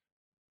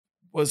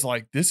was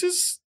like, this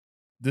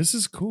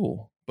is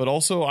cool, but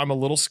also I'm a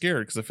little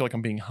scared because I feel like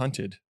I'm being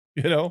hunted,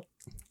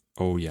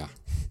 Oh yeah.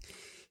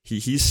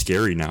 He's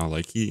scary now.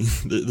 Like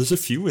there's a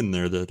few in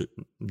there that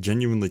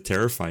genuinely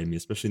terrify me,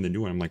 especially in the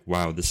new one. I'm like,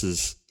 wow, this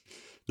is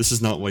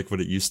not like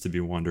what it used to be.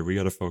 Wander, we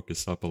got to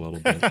focus up a little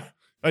bit.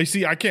 I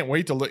see. I can't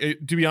wait to look.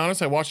 To be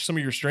honest, I watched some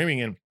of your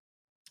streaming and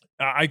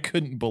I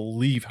couldn't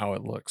believe how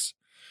it looks.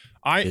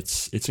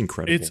 It's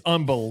incredible. It's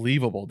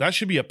unbelievable. That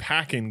should be a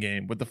pack-in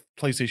game with the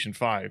PlayStation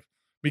 5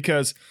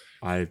 because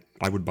I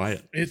would buy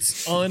it.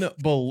 It's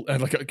unbelievable.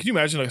 Like, can you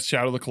imagine a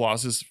Shadow of the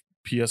Colossus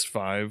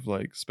PS5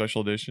 like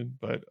special edition?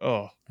 But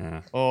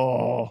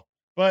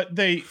but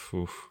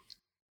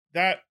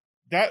that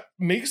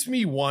makes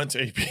me want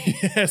a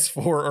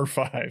PS4 or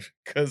 5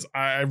 because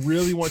I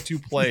really want to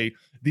play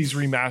these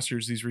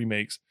remasters, these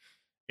remakes,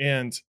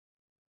 and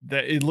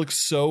that it looks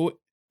so.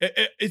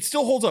 It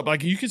still holds up.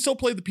 Like you can still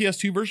play the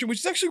PS2 version, which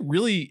is actually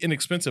really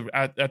inexpensive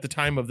at the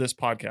time of this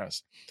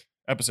podcast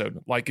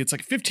episode. Like it's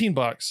like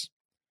 $15,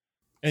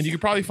 and you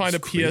could probably find a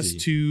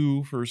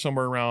PS2 for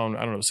somewhere around,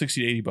 I don't know, $60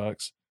 to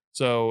 $80.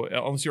 So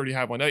unless you already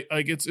have one, like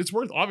it's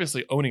worth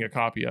obviously owning a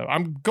copy of.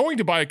 I'm going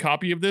to buy a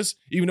copy of this,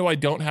 even though I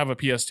don't have a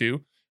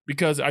PS2,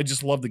 because I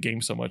just love the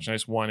game so much and I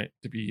just want it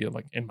to be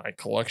like in my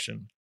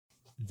collection.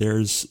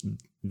 There's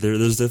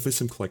definitely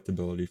some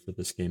collectability for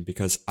this game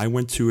because I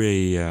went to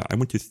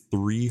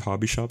 3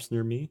 hobby shops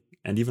near me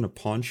and even a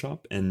pawn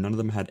shop, and none of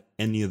them had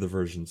any of the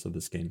versions of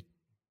this game.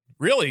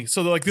 Really?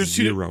 So like there's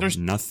zero, there's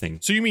nothing.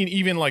 So you mean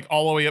even like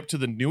all the way up to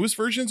the newest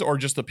versions, or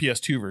just the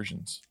PS2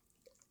 versions?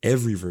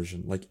 Every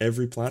version, like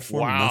every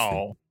platform.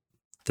 Wow.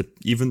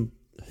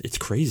 It's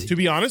crazy. To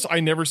be honest, I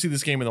never see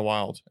this game in the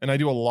wild, and I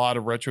do a lot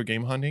of retro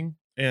game hunting,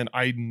 and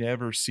I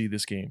never see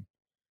this game.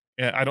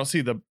 And I don't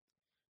see the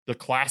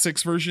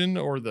classics version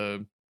or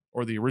the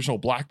original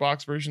black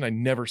box version. I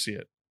never see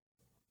it.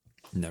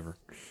 Never.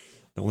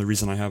 The only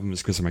reason I have them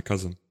is because of my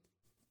cousin.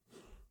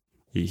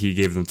 He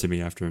gave them to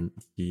me after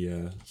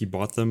he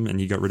bought them, and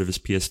he got rid of his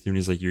PS2, and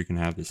he's like, "You can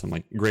have this." I'm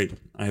like, "Great,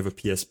 I have a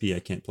PSP. I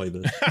can't play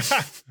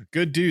this."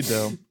 Good dude,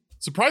 though.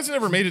 Surprised it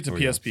never made it to Oh,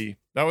 PSP. Yeah.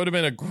 That would have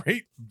been a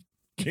great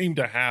game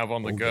to have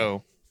on the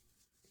go.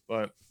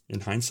 But in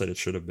hindsight, it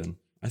should have been.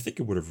 I think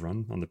it would have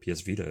run on the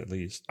PS Vita at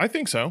least. I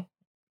think so.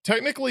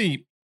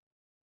 Technically,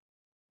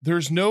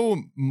 there's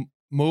no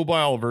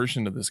mobile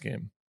version of this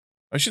game.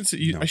 I shouldn't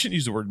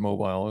use the word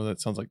mobile.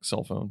 That sounds like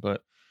cell phone,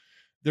 but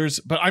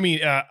I mean,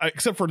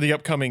 except for the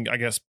upcoming, I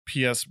guess,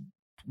 PS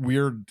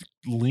weird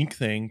link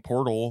thing,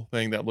 portal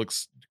thing that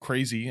looks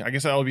crazy. I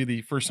guess that'll be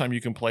the first time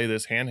you can play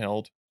this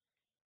handheld.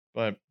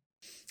 But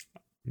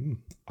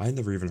I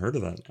never even heard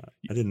of that.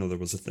 I didn't know there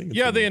was a thing.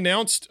 Yeah, they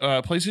announced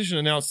PlayStation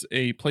announced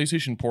a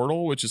PlayStation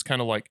Portal, which is kind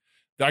of like,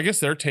 I guess,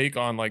 their take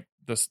on like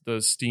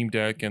the Steam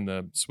Deck and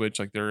the Switch.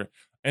 Like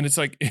and it's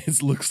like,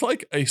 it looks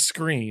like a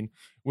screen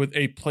with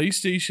a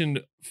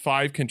PlayStation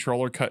 5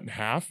 controller cut in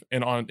half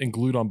and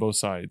glued on both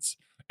sides.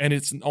 And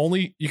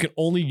you can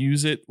only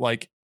use it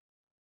like,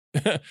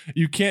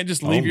 you can't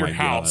just leave your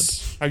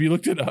house. God. Have you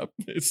looked it up?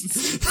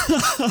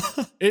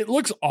 It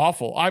looks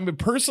awful. I mean,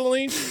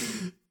 personally,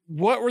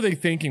 what were they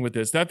thinking with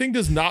this? That thing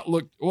does not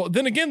look well.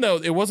 Then again, though,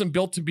 it wasn't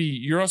built to be,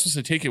 you're not supposed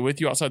to take it with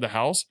you outside the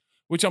house,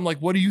 which I'm like,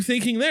 what are you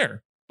thinking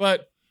there?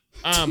 But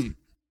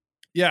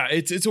yeah,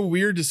 it's a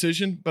weird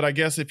decision. But I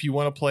guess if you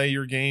want to play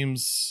your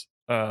games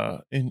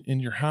in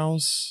your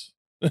house,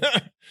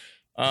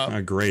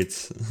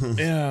 great.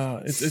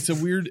 Yeah, it's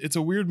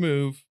a weird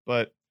move,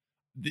 but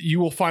you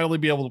will finally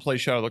be able to play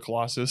Shadow of the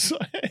Colossus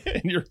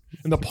in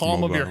the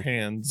palm of your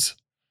hands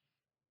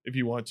if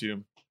you want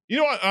to. You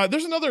know what?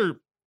 There's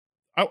another.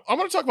 I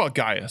want to talk about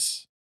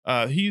Gaius.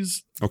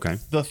 He's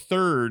the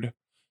third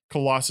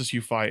Colossus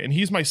you fight, and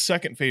he's my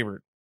second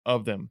favorite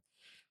of them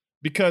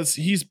because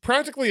he's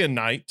practically a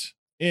knight,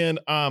 and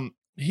I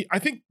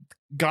think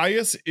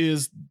Gaius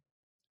is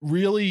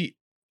really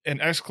an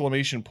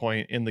exclamation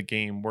point in the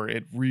game where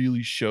it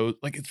really shows,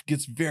 like, it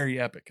gets very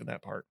epic in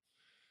that part.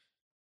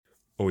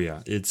 Oh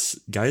yeah,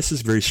 Gaius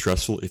is very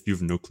stressful if you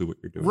have no clue what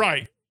you're doing.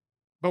 Right.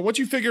 But what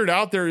you figured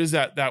out there is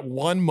that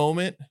one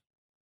moment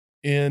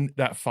in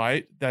that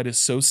fight that is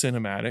so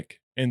cinematic,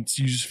 and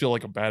you just feel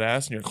like a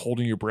badass, and you're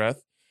holding your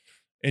breath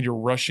and you're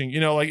rushing,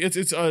 like it's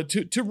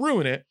to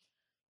ruin it.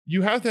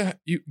 He has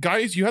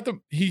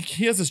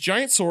this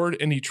giant sword,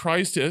 and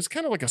it's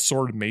kind of like a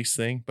sword mace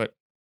thing, but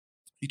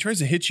he tries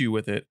to hit you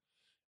with it,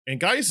 and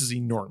Gaius is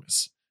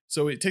enormous.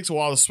 So it takes a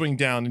while to swing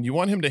down, and you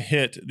want him to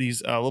hit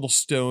these little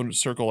stone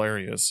circle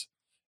areas.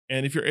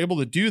 And if you're able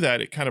to do that,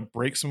 it kind of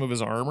breaks some of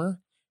his armor.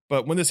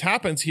 But when this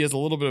happens, he has a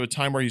little bit of a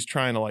time where he's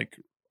trying to, like,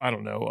 I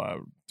don't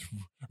know,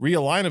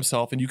 realign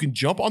himself. And you can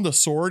jump on the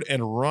sword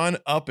and run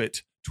up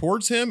it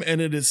towards him.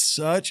 And it is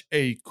such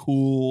a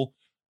cool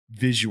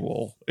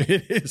visual.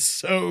 It is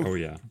so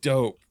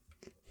dope.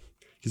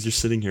 Because you're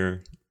sitting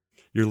here,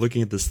 you're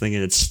looking at this thing,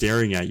 and it's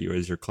staring at you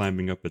as you're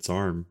climbing up its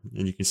arm,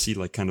 and you can see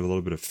like kind of a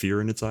little bit of fear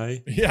in its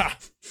eye. Yeah.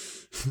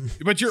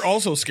 But you're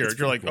also scared.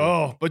 You're like,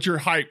 cool. But you're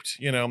hyped.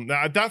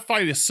 That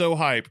fight is so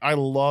hype. I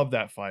love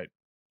that fight.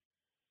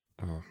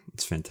 Oh,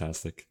 it's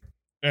fantastic.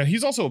 And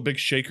he's also a big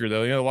shaker,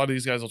 though. A lot of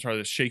these guys will try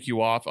to shake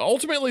you off.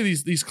 Ultimately,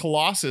 these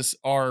Colossus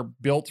are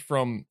built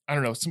from, I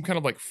don't know, some kind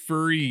of like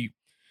furry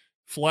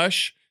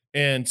flesh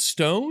and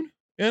stone,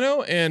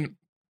 and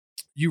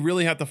you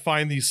really have to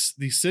find these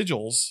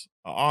sigils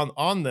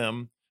on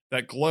them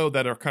that glow,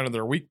 that are kind of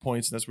their weak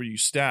points, and that's where you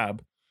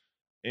stab.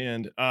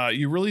 And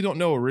you really don't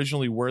know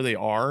originally where they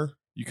are.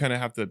 You kind of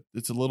have to,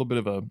 it's a little bit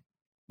of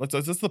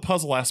that's the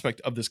puzzle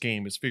aspect of this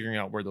game, is figuring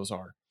out where those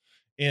are.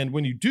 And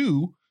when you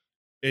do,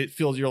 it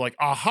feels, you're like,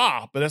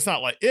 aha, but that's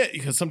not like it,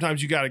 because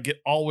sometimes you got to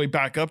get all the way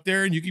back up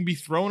there, and you can be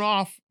thrown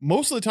off.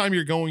 Most of the time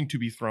you're going to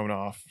be thrown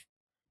off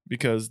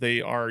because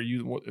they are,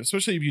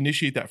 especially if you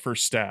initiate that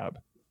first stab.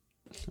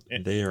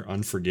 They are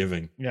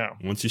unforgiving. Yeah.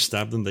 Once you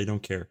stab them, they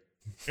don't care.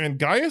 And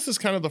Gaius is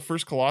kind of the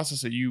first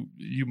Colossus that you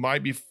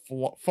might be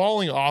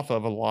falling off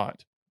of a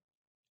lot.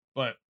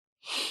 But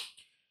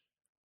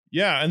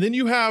yeah, and then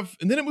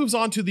it moves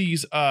on to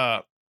these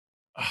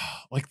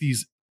like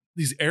these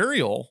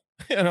aerial,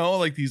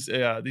 like these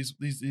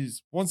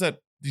ones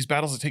these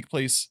battles that take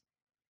place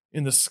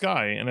in the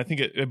sky. And I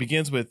think it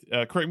begins with,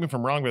 correct me if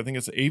I'm wrong, but I think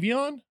it's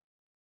Avion.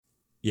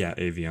 Yeah,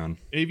 Avion.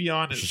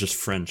 Which is just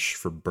French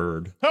for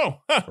bird. Oh,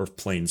 or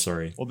plane.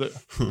 Sorry. Well,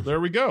 there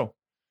we go.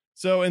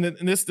 So, and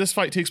this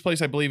fight takes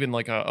place, I believe, in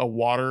like a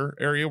water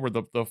area where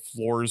the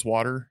floor is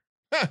water.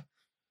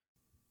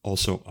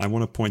 Also, I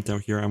want to point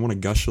out here, I want to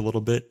gush a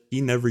little bit. He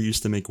never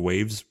used to make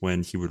waves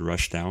when he would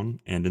rush down.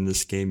 And in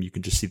this game, you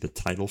can just see the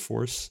tidal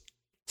force.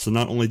 So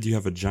not only do you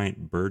have a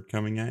giant bird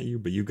coming at you,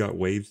 but you got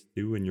waves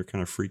too, and you're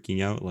kind of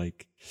freaking out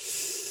like,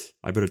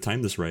 I better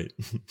time this right.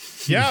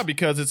 Yeah,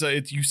 because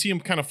it's you see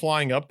them kind of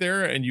flying up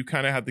there, and you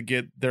kind of have to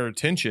get their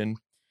attention.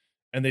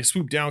 And they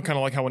swoop down, kind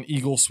of like how an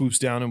eagle swoops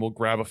down and will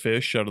grab a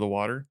fish out of the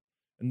water.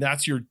 And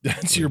that's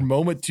your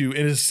moment to.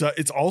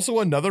 It's also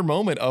another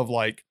moment of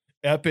like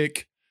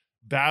epic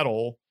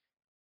battle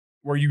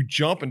where you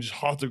jump and just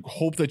have to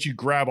hope that you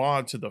grab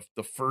on to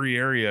the furry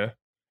area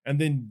and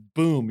then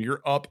boom,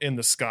 you're up in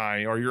the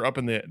sky, or you're up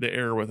in the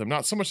air with him.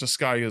 Not so much the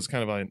sky is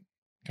kind of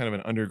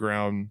an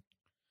underground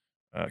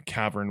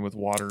cavern with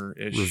water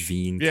ish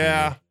ravine.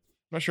 Yeah, Kinda.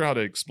 I'm not sure how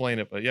to explain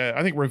it, but yeah,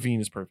 I think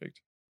ravine is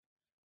perfect.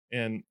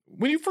 And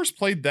when you first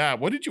played that,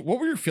 what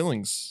were your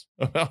feelings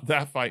about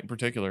that fight in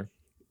particular?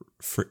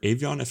 For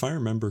Avion, if I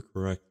remember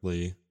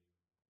correctly,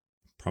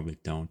 probably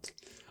don't,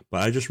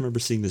 but I just remember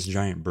seeing this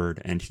giant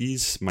bird, and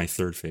he's my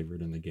third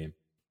favorite in the game.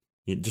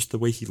 Just the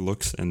way he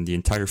looks and the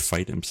entire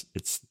fight,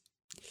 it's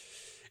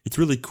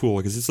really cool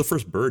because it's the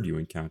first bird you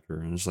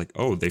encounter, and it's like,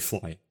 oh, they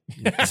fly.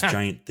 These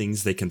giant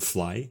things, they can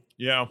fly.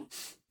 Yeah,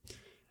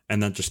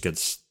 and that just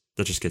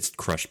gets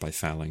crushed by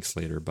phalanx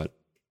later, but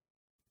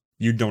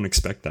you don't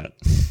expect that.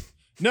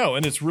 No,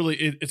 and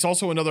it's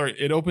also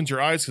it opens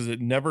your eyes because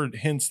it never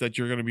hints that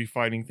you're going to be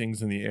fighting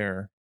things in the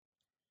air.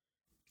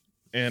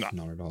 And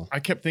not at all. I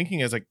kept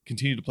thinking as I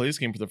continued to play this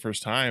game for the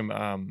first time,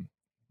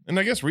 and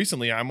I guess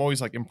recently I'm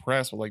always like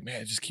impressed with like,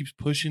 man, it just keeps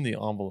pushing the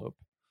envelope.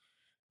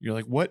 You're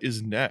like, what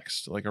is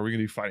next? Like, are we going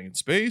to be fighting in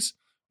space?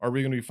 Are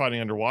we going to be fighting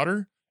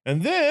underwater?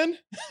 And then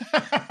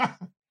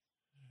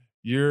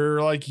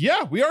you're like,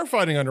 yeah, we are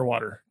fighting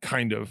underwater,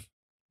 kind of.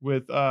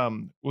 With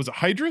was it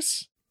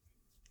Hydrus?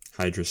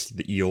 Hydrus,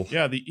 the eel.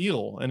 Yeah, the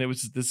eel. And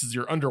this is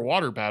your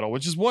underwater battle,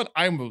 which is what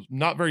I'm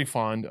not very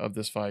fond of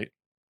this fight.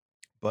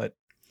 But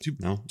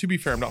to be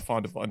fair, I'm not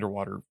fond of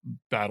underwater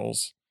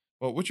battles.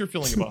 Well, what's your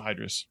feeling about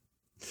Hydrus?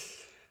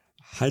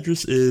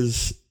 Hydrus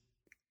is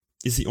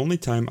the only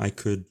time I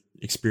could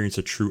experience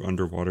a true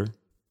underwater.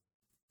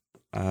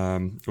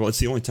 Well, it's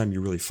the only time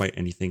you really fight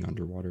anything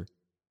underwater.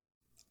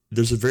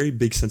 There's a very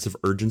big sense of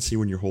urgency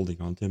when you're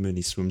holding on to him and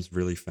he swims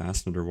really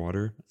fast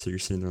underwater. So you're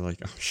sitting there like,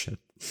 oh shit.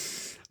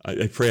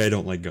 I pray I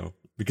don't let go.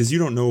 Because you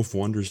don't know if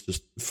Wander's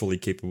just fully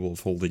capable of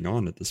holding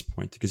on at this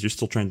point. Because you're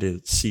still trying to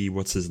see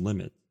what's his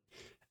limit.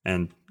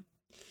 And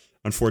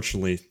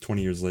unfortunately,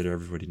 20 years later,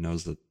 everybody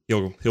knows that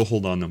he'll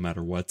hold on no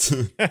matter what.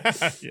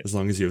 Yeah. As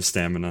long as you have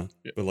stamina.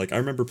 Yeah. But like I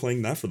remember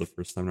playing that for the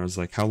first time and I was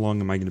like, how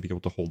long am I going to be able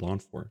to hold on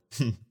for?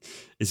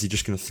 Is he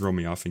just going to throw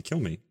me off and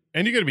kill me?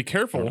 And you got to be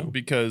careful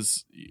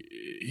because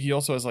he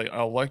also has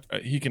like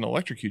he can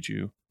electrocute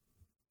you.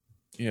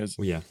 He has,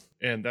 well, yeah,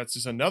 and that's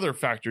just another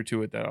factor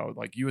to it that I would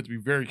like. You have to be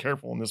very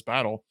careful in this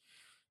battle.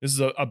 This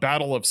is a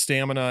battle of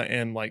stamina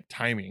and like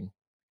timing.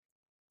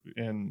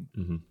 And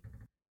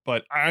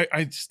but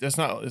that's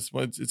not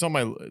it's on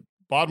my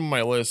bottom of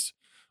my list.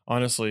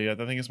 Honestly, I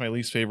think it's my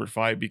least favorite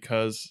fight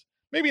because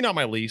maybe not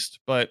my least,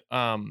 but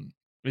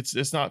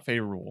it's not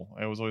favorable.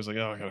 I was always like,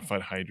 oh, I gotta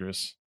fight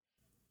Hydrus.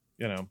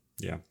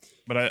 Yeah.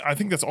 But I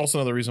think that's also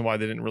another reason why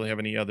they didn't really have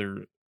any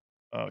other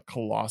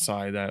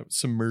colossi that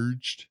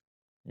submerged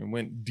and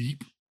went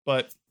deep.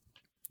 But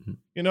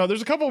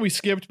there's a couple we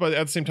skipped, but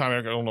at the same time,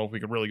 I don't know if we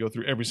could really go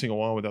through every single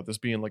one without this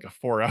being like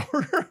a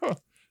 4-hour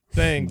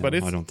thing. No, but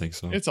I don't think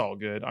so. It's all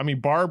good. I mean,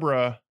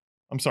 Barba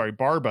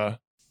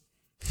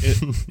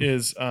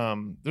is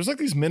there's like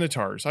these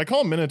minotaurs. I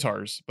call them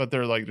minotaurs, but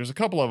they're like there's a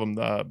couple of them,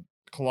 the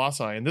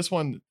colossi, and this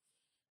one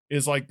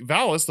is like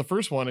Valis, the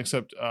first one,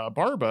 except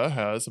Barba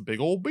has a big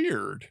old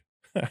beard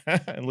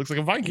and looks like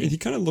a Viking. He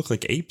kind of look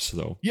like apes,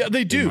 though. Yeah,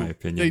 they do. In my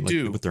opinion, they like,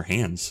 do with their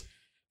hands.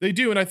 They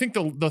do, and I think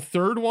the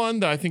third one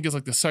that I think is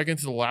like the second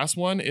to the last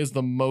one is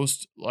the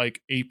most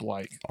like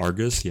ape-like.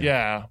 Argus, yeah.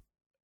 Yeah,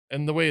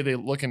 and the way they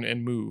look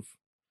and move.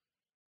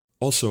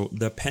 Also,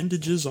 the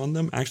appendages on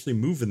them actually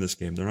move in this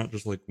game. They're not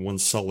just like one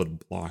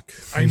solid block.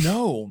 I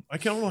know. I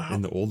don't know how.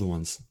 And the old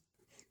ones.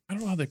 I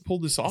don't know how they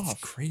pulled this off.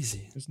 It's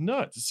crazy. It's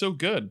nuts. It's so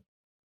good.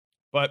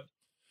 But,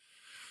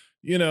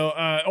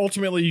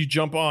 ultimately you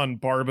jump on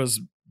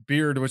Barba's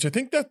beard, which I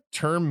think that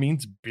term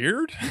means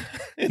beard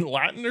in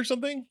Latin or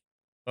something.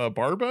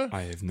 Barba?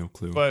 I have no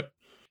clue. But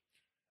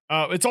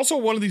it's also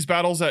one of these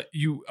battles that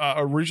you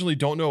originally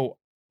don't know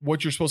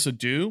what you're supposed to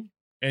do.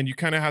 And you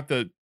kind of have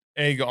to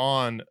egg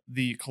on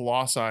the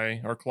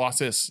Colossi or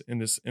Colossus in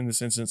this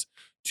instance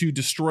to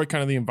destroy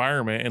kind of the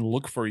environment and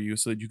look for you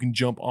so that you can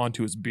jump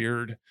onto his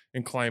beard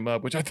and climb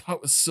up, which I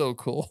thought was so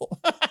cool.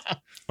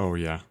 Oh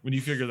yeah. When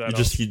you figure that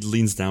out. He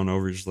leans down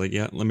over, just like,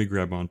 yeah, let me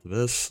grab onto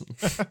this.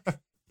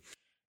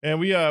 And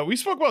we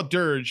spoke about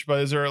Dirge,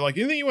 but is there like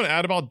anything you want to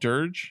add about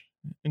Dirge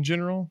in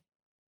general?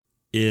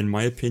 In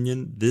my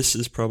opinion, this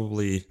is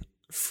probably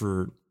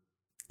for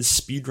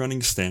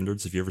speedrunning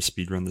standards. If you ever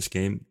speedrun this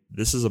game,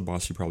 this is a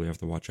boss you probably have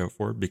to watch out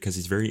for because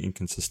he's very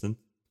inconsistent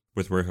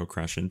with where he'll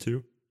crash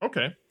into.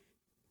 Okay.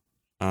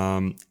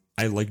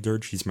 I like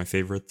Dirge. He's my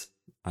favorite.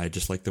 I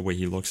just like the way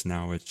he looks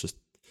now. It's just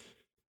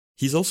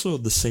he's also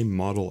the same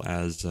model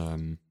as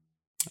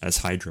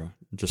Hydra,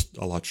 just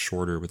a lot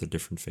shorter with a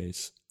different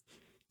face,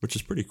 which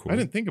is pretty cool. I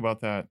didn't think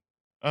about that.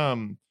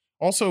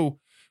 Also,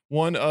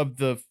 one of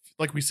the,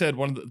 like we said,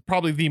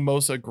 probably the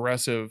most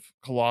aggressive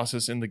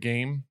Colossus in the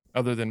game,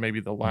 other than maybe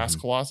the last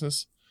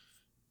Colossus,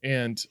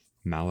 and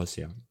Malice,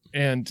 yeah.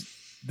 And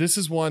this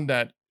is one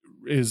that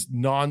is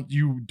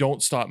you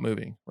don't stop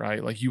moving,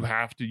 right? Like you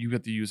have to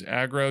use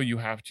aggro, you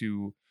have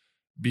to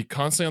be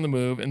constantly on the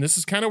move. And this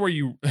is kind of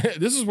where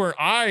this is where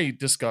I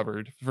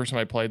discovered the first time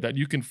I played that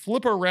you can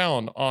flip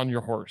around on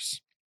your horse.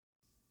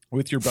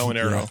 with your bow and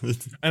arrow. Yeah.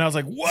 And I was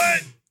like,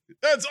 what?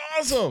 That's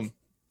awesome.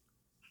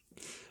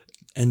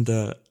 And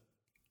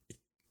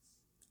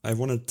I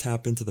want to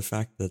tap into the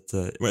fact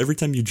that every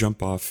time you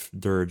jump off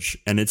Dirge,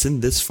 and it's in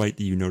this fight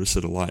that you notice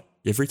it a lot,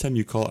 every time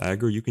you call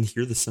aggro, you can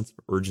hear the sense of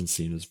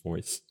urgency in his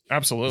voice.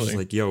 Absolutely. It's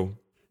like, yo,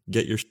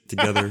 get your shit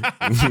together.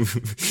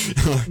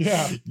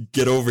 Yeah.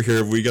 Get over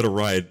here. We got to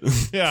ride.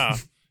 Yeah.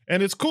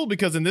 And it's cool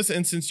because in this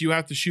instance, you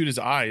have to shoot his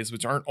eyes,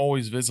 which aren't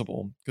always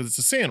visible because it's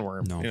a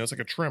sandworm. No. You know, it's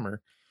like a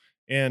tremor.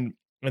 And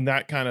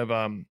that kind of,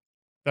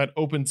 that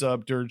opens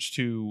up Dirge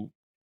to,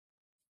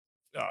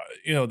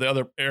 the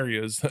other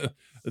areas,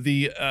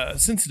 the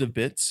sensitive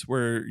bits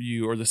or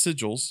the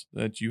sigils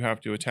that you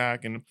have to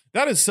attack. And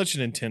that is such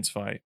an intense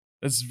fight.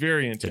 It's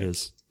very intense. It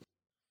is.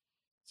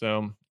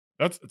 So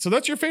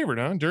that's your favorite,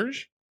 huh?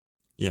 Dirge?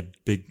 Yeah.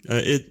 Big.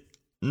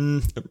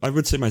 I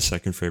would say my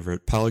second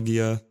favorite.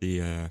 Pelagia,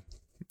 the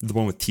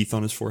one with teeth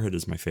on his forehead,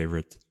 is my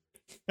favorite.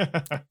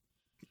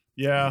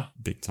 Yeah.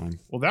 Big time.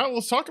 Well,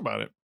 let's talk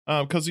about it.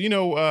 Because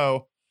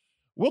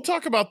we'll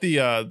talk about the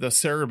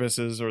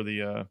Cerebuses or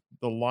the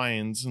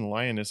lions and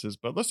lionesses,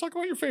 but let's talk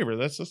about your favorite.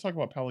 Let's talk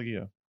about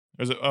Pelagia.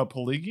 Is it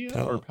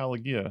Pelagia or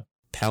Pelagia?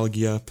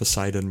 Pelagia,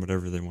 Poseidon,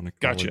 whatever they want to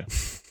call Gotcha.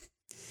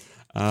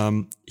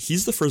 it.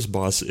 He's the first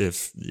boss.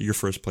 If your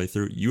first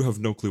playthrough, you have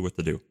no clue what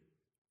to do.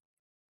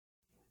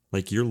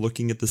 Like, you're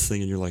looking at this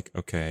thing and you're like,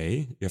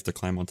 okay, you have to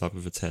climb on top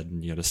of its head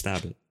and you got to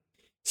stab it.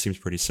 Seems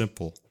pretty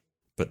simple.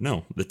 But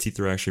no, the teeth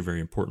are actually a very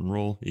important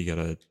role. You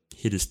got to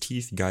hit his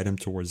teeth, guide him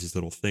towards these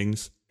little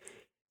things.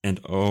 And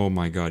oh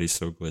my God, he's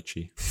so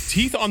glitchy.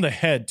 Teeth on the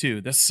head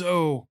too.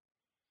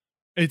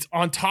 It's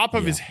on top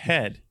of his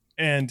head.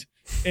 And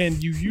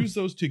you use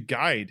those to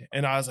guide.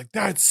 And I was like,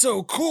 that's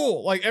so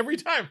cool. Like, every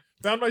time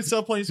found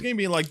myself playing this game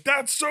being like,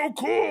 that's so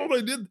cool.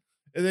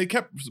 They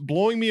kept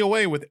blowing me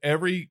away with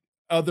every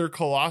other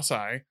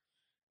Colossi.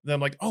 Then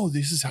I'm like, oh,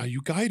 this is how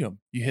you guide him.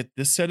 You hit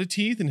this set of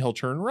teeth and he'll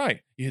turn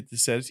right. You hit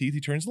this set of teeth, he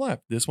turns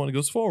left. This one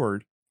goes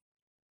forward.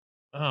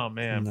 Oh,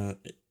 man. And,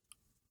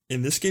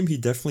 in this game, he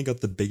definitely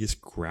got the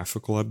biggest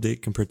graphical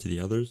update compared to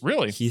the others.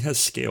 Really? He has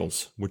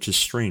scales, which is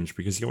strange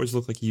because he always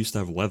looked like he used to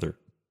have leather.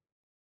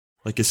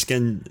 Like, his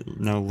skin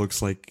now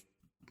looks like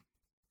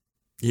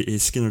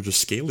his skin are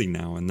just scaly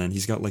now, and then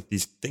he's got like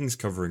these things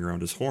covering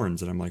around his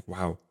horns, and I'm like,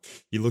 wow,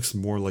 he looks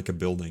more like a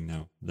building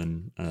now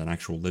than an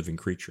actual living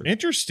creature.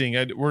 Interesting.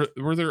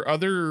 Were there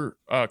other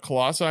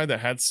Colossi that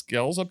had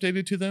scales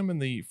updated to them in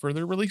the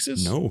further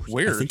releases? No,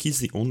 Weird. I think he's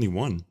the only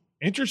one.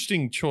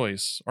 Interesting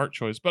art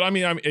choice. But I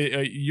mean,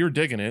 you're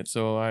digging it,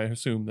 so I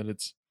assume that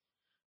it's.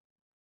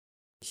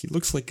 He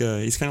looks like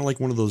he's kind of like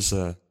one of those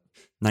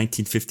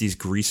 1950s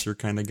greaser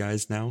kind of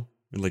guys now.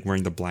 Like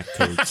wearing the black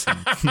coats. And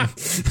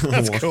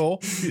That's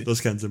cool. Those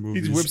kinds of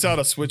movies. He whips out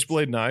a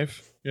switchblade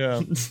knife.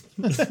 Yeah.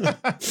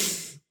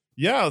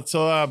 Yeah.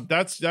 So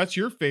that's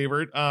your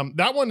favorite.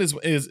 That one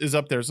is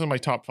up there. It's in my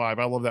top 5.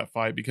 I love that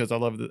fight because I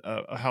love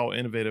how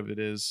innovative it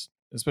is.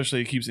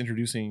 Especially it keeps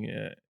introducing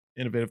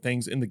innovative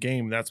things in the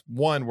game. That's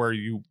one where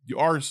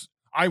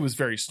I was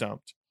very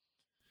stumped.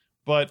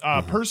 But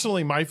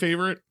personally, my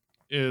favorite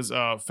is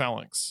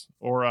Phalanx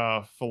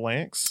or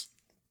Phalanx.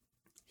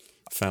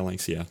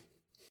 Phalanx, yeah.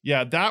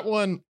 Yeah, that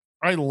one,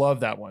 I love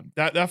that one.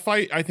 That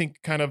fight, I think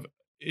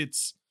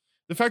it's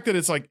the fact that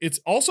it's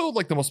also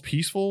like the most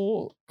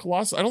peaceful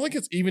Colossus. I don't think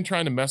it's even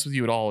trying to mess with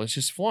you at all. It's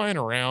just flying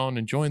around,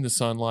 enjoying the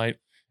sunlight,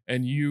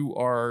 and you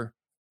are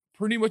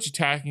pretty much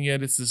attacking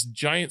it. It's this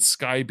giant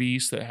sky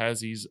beast that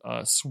has these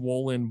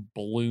swollen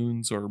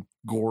balloons or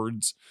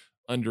gourds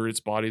under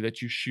its body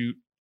that you shoot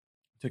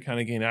to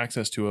kind of gain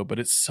access to it. But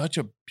it's such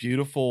a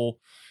beautiful,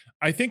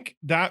 I think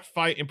that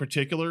fight in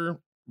particular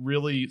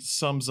really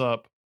sums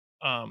up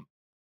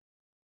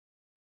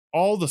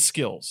all the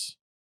skills.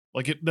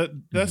 Like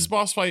that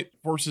boss fight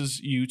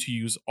forces you to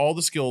use all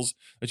the skills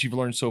that you've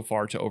learned so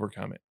far to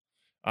overcome it.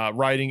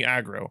 Riding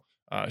aggro,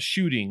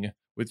 shooting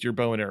with your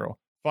bow and arrow,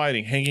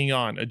 fighting, hanging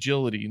on,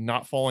 agility,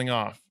 not falling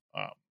off,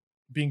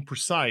 being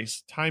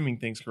precise, timing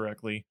things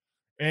correctly.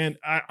 And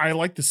I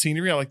like the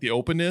scenery. I like the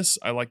openness.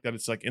 I like that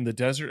it's like in the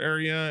desert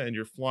area and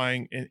you're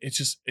flying. And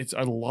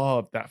I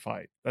love that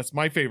fight. That's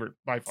my favorite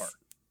by far.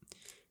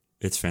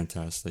 It's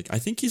fantastic. I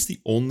think he's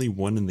the only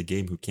one in the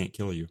game who can't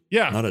kill you.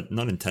 Yeah.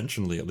 Not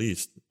intentionally, at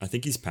least. I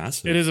think he's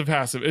passive. It is a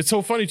passive. It's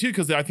so funny, too,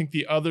 because I think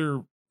the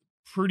other,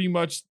 pretty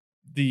much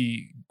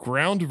the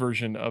ground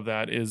version of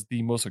that is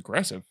the most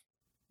aggressive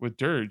with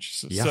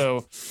Dirge. Yeah.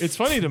 So it's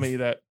funny to me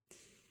that,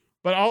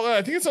 but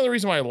I think it's another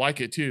reason why I like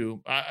it,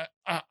 too.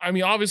 I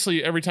mean,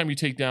 obviously, every time you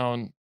take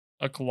down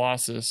a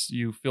Colossus,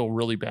 you feel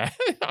really bad.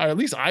 At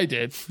least I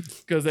did,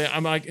 because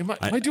I'm like, am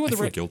I doing the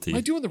right? Guilty. Am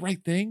I doing the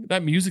right thing?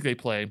 That music they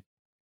play.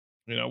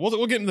 You know,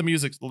 we'll get into the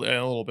music in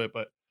a little bit,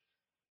 but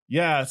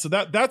yeah. So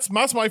that's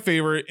my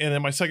favorite, and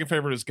then my second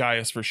favorite is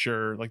Gaius for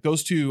sure. Like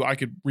those two, I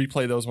could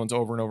replay those ones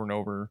over and over and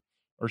over,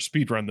 or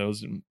speed run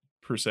those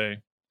per se.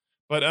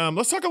 But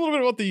let's talk a little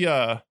bit about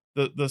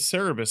the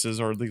Cerebuses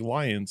or the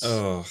lions.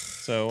 Oh.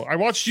 So I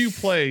watched you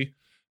play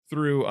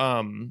through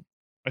I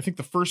think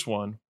the first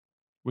one,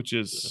 which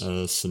is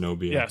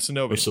Cenobia. Yeah,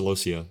 Cenobia. Or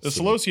Celosia. The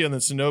Celosia, and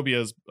then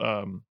Cenobia is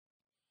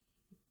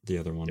the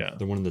other one. Yeah,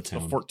 the one in the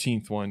town. The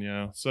 14th one.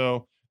 Yeah.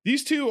 So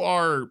these two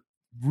are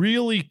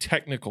really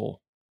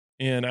technical,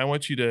 and I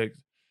want you to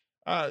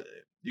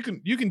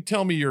you can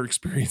tell me your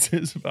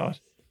experiences about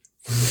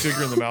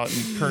figuring them out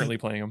and currently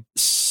playing them.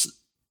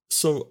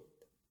 So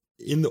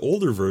in the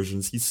older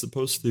versions, he's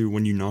supposed to,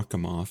 when you knock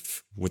him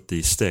off with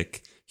the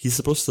stick, he's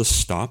supposed to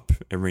stop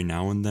every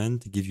now and then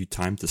to give you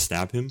time to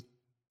stab him.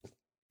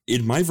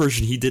 In my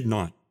version, he did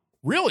not.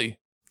 Really?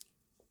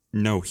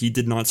 No, he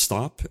did not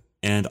stop.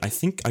 And I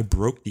think I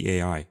broke the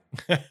AI.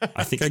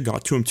 I think I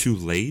got to him too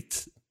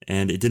late,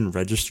 and it didn't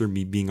register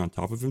me being on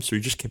top of him, so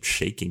he just kept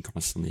shaking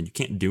constantly, and you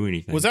can't do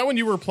anything. Was that when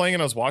you were playing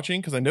and I was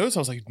watching? Because I noticed, I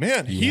was like,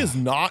 man, he is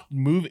not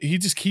moving. He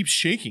just keeps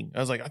shaking. I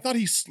was like, I thought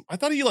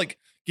he like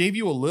gave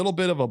you a little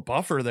bit of a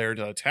buffer there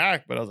to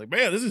attack, but I was like,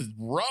 man, this is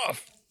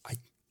rough.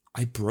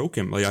 I broke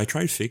him. Like, I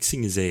tried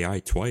fixing his AI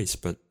twice,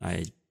 but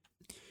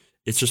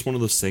it's just one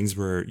of those things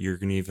where you're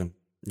gonna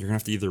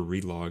have to either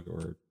relog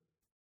or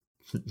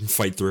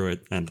fight through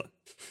it. And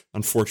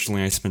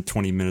unfortunately, I spent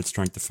 20 minutes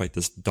trying to fight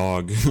this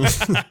dog.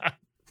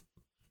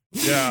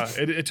 Yeah,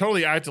 it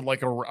totally acted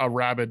like a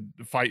rabid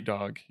fight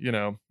dog, you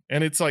know.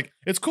 And it's like,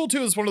 it's cool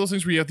too. It's one of those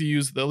things where you have to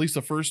use at least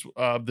the first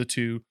of the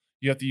two.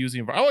 You have to use the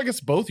environment. Oh, I guess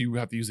both you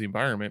have to use the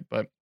environment,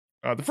 but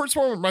the first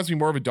one reminds me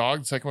more of a dog.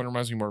 The second one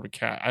reminds me more of a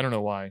cat. I don't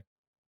know why,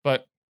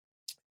 but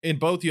in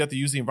both you have to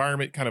use the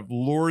environment, kind of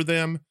lure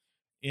them,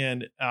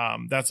 and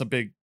that's a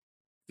big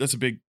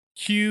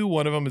cue.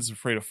 One of them is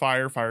afraid of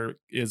fire. Fire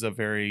is a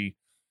very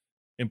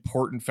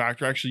important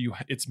factor. Actually,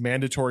 it's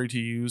mandatory to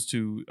use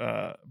to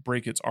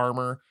break its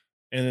armor.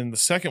 And then the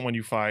second one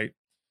you fight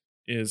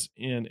is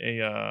in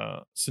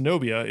a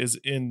Cenobia, is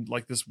in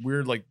like this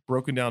weird, like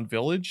broken down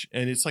village,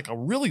 and it's like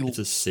it's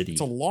a city.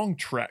 It's a long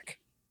trek,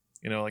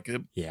 you know, like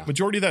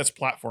majority of that's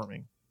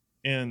platforming,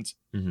 and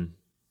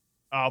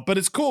but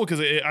it's cool because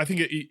I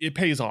think it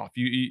pays off.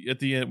 You at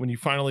the end when you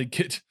finally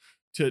get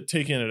to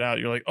taking it out,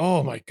 you're like,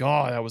 oh my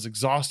god, that was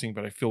exhausting,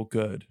 but I feel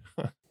good.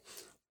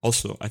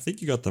 Also, I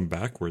think you got them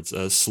backwards.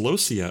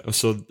 Celosia.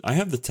 So I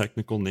have the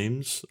technical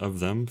names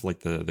of them, like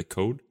the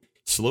code.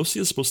 Celosia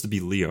is supposed to be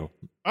Leo.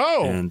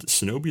 Oh. And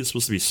Cenobia is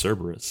supposed to be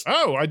Cerberus.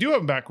 Oh, I do have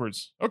them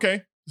backwards.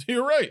 Okay.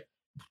 You're right.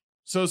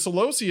 So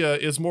Celosia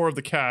is more of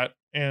the cat,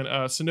 and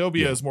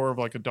Cenobia is more of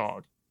like a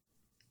dog.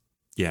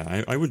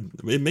 Yeah, I would.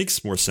 It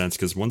makes more sense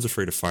because one's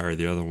afraid of fire,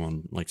 the other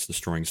one likes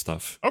destroying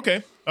stuff.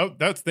 Okay. Oh,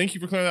 thank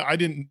you for clearing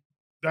that.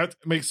 That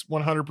makes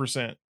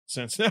 100%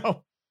 sense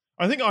now.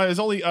 I think I was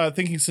only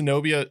thinking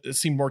Cenobia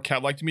seemed more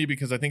cat-like to me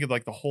because I think of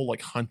like the whole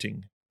like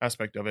hunting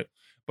aspect of it.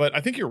 But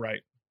I think you're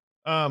right.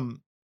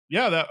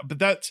 But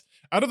that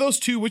out of those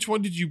two, which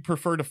one did you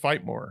prefer to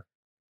fight more?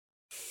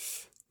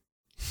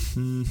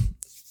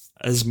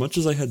 As much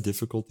as I had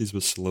difficulties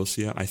with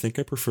Celosia, I think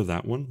I prefer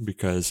that one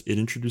because it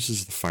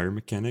introduces the fire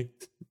mechanic,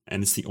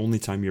 and it's the only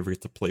time you ever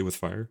get to play with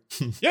fire.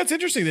 Yeah, it's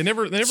interesting. They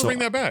never bring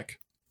that back.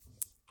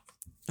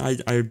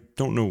 I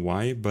don't know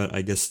why, but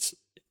I guess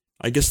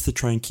to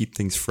try and keep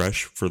things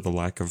fresh for the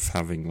lack of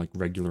having like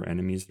regular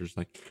enemies, there's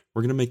like,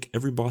 we're going to make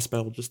every boss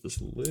battle just this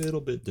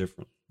little bit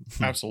different.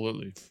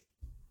 Absolutely.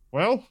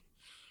 Well,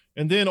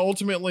 and then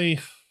ultimately,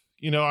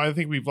 you know, I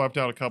think we've left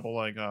out a couple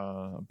like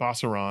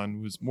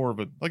Bassaran, who's more of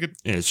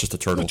it's just a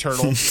turtle.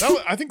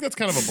 I think that's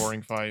kind of a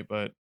boring fight,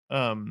 but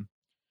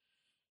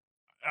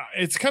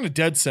it's kind of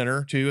dead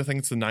center too. I think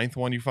it's the 9th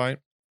one you fight,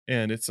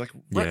 and it's like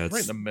right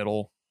in the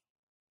middle.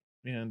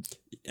 And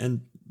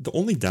the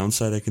only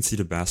downside I can see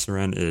to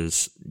Bassaran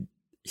is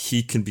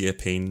he can be a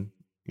pain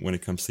when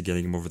it comes to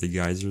getting him over the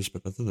geysers,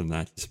 but other than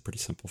that, he's a pretty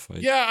simple fight.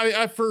 Yeah,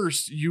 at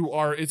first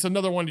it's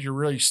another one that you're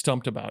really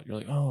stumped about. You're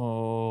like,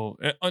 oh,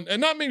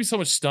 and not maybe so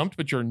much stumped,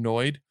 but you're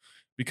annoyed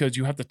because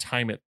you have to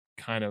time it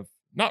kind of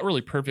not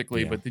really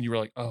perfectly, but then you were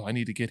like, oh, I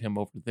need to get him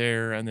over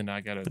there, and then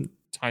I got to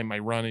time my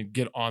run and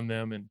get on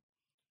them, and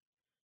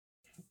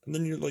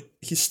then you're like,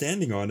 he's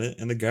standing on it,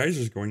 and the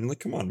geyser's going. You're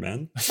like, come on,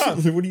 man.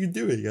 What are you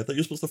doing? I thought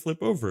you're supposed to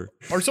flip over.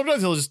 Or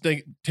sometimes he'll just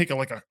take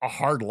a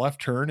hard left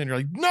turn, and you're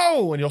like,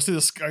 no! And you'll see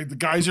the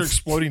geyser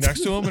exploding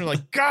next to him, and you're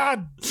like,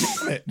 God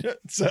damn it.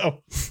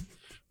 So,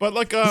 but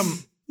like, I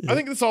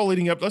think that's all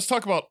leading up. Let's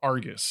talk about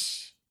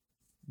Argus.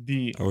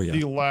 The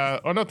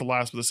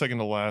second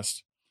to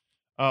last.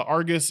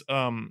 Argus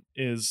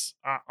is,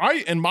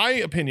 in my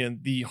opinion,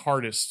 the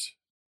hardest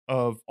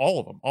of all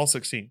of them, all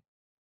 16.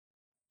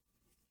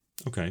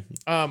 Okay.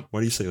 Why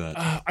do you say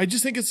that? I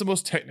just think it's the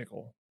most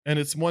technical, and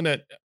it's one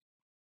that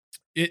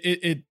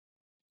it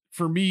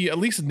for me, at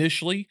least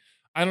initially,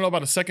 I don't know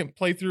about a second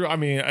playthrough. I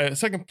mean, a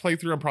second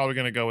playthrough, I'm probably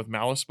going to go with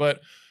Malice, but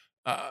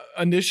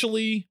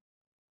initially,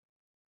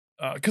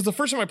 because the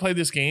first time I played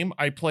this game,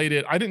 I played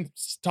it. I didn't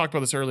talk about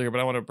this earlier, but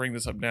I want to bring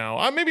this up now.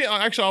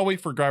 I'll wait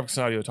for graphics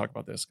and audio to talk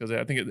about this because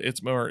I think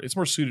it's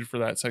more suited for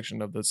that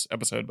section of this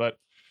episode. But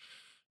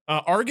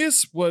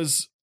Argus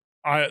was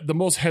the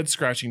most head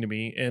scratching to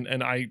me,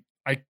 and I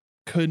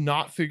could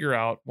not figure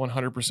out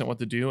 100% what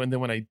to do. And then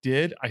when I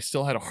did, I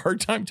still had a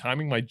hard time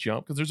timing my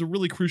jump because there's a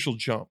really crucial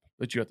jump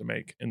that you have to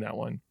make in that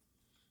one.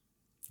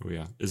 Oh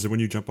yeah, is it when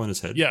you jump on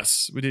his head?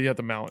 Yes, we did. You have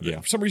to mount.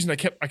 Yeah. For some reason, I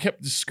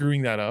kept just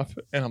screwing that up,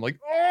 and I'm like,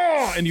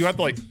 oh! And you have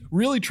to like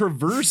really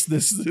traverse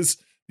these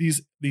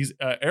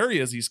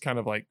areas, these kind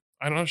of like,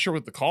 I'm not sure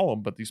what to call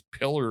them, but these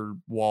pillar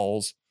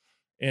walls,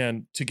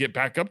 and to get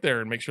back up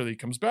there and make sure that he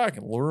comes back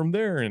and lure him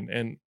there.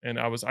 And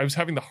I was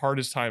having the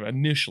hardest time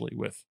initially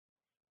with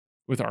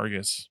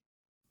Argus.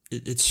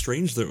 It's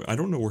strange though. I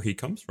don't know where he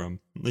comes from.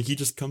 Like he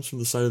just comes from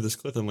the side of this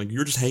cliff. I'm like,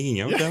 you're just hanging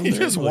out down there. He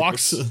just like,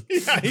 walks.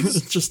 Yeah, he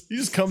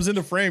just comes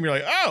into frame. You're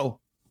like, oh.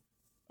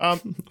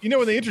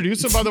 When they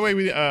introduce him, by the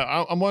way,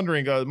 I'm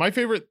wondering. My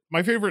favorite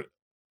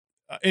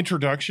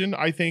introduction,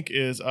 I think,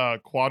 is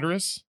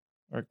Quadratus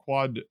or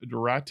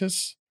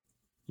Quadratus.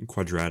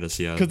 Quadratus,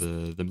 yeah,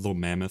 the little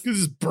mammoth. He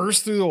just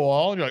bursts through the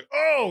wall, and you're like,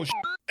 oh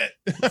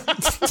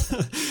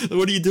shit.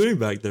 What are you doing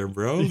back there,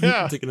 bro?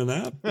 Yeah. Taking a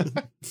nap?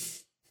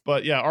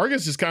 But yeah,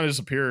 Argus just kind of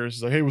disappears.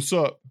 He's like, hey, what's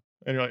up?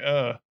 And you're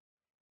like,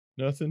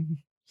 nothing.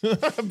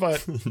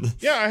 But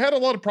yeah, I had a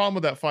lot of problem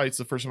with that fight. It's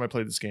the first time I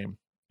played this game.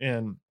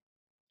 And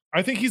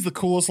I think he's the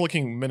coolest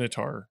looking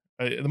Minotaur,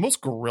 the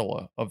most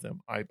gorilla of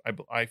them,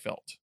 I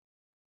felt.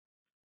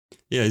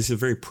 Yeah, he's a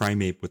very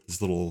primate with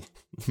his little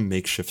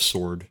makeshift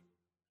sword.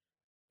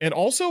 And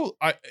also,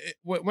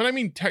 when I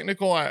mean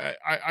technical,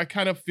 I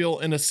kind of feel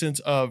in a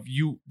sense of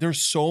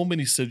there's so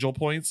many sigil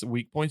points,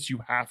 weak points you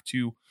have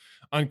to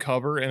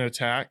uncover and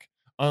attack,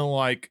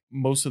 unlike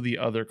most of the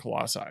other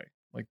Colossi.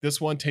 Like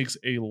this one takes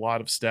a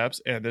lot of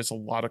steps and there's a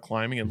lot of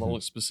climbing in little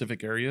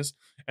specific areas.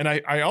 And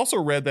I also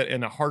read that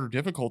in a harder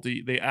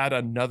difficulty, they add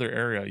another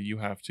area you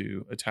have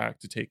to attack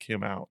to take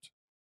him out.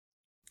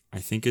 I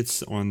think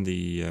it's on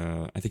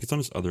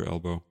his other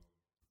elbow.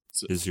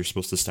 Is you're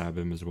supposed to stab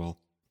him as well.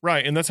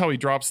 Right, and that's how he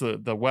drops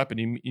the weapon.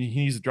 He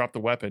needs to drop the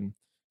weapon.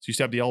 So you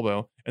stab the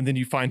elbow, and then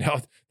you find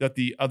out that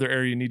the other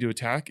area you need to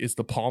attack is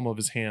the palm of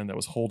his hand that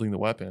was holding the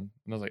weapon.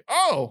 And I was like,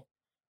 oh,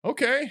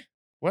 okay.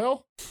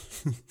 Well,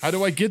 how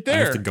do I get there?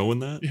 I have to go in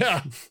that?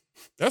 Yeah,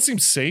 that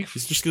seems safe.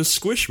 He's just going to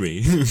squish me.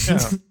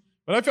 Yeah,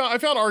 but I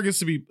found Argus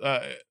to be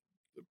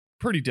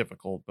pretty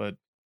difficult, but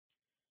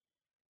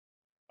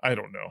I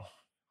don't know.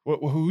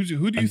 Who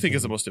do you think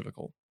is the most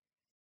difficult?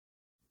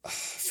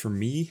 For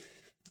me,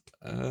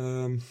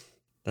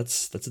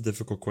 that's a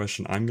difficult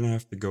question. I'm gonna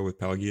have to go with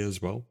Palgia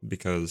as well,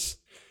 because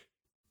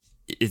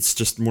it's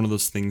just one of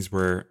those things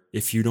where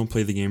if you don't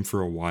play the game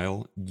for a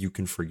while, you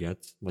can forget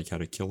like how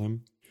to kill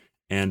him.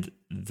 And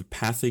the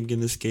pathing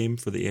in this game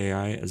for the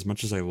AI, as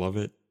much as I love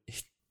it,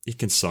 it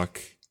can suck.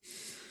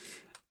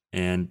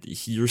 And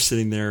you're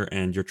sitting there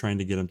and you're trying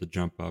to get him to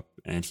jump up,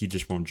 and he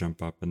just won't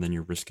jump up, and then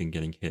you're risking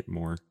getting hit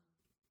more.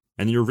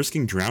 And you're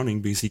risking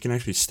drowning because he can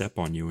actually step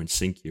on you and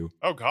sink you.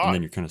 Oh God! And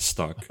then you're kind of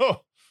stuck.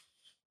 Oh,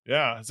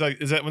 yeah. Is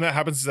that when that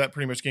happens? Is that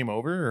pretty much game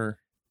over? Or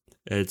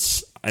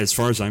it's, as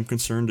far as I'm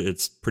concerned,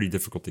 it's pretty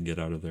difficult to get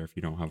out of there if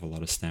you don't have a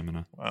lot of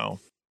stamina. Wow,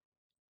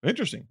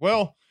 interesting.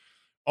 Well,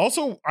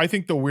 also I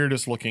think the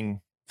weirdest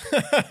looking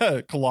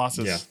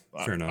Colossus.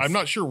 Yeah, fair enough. I'm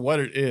not sure what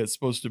it is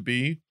supposed to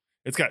be.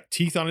 It's got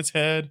teeth on its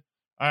head.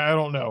 I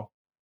don't know,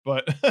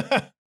 but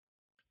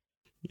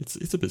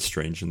it's a bit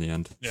strange in the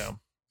end. Yeah.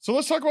 So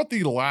let's talk about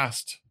the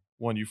last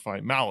one you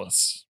fight,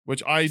 Malice,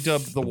 which I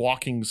dubbed the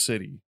Walking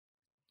City.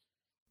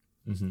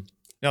 Mm-hmm.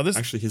 Now this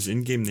actually his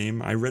in-game name,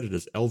 I read it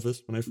as Elvis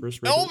when I first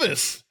read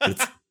Elvis.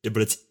 it.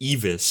 But it's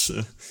Evis.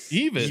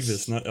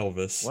 Evis, not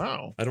Elvis.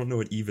 Wow. I don't know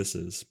what Evis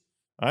is.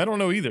 I don't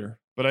know either,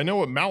 but I know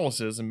what Malice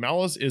is, and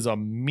Malice is a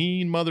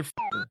mean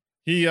motherfucker.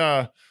 He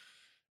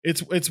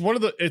it's one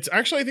of the, it's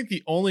actually I think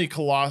the only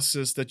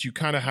Colossus that you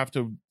kind of have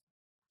to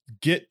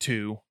get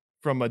to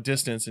from a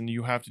distance, and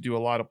you have to do a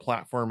lot of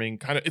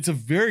platforming. It's a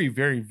very,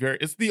 very, very,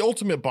 it's the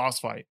ultimate boss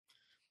fight.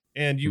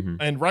 And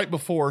and right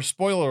before,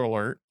 spoiler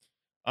alert,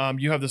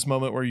 you have this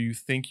moment where you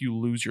think you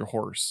lose your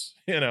horse,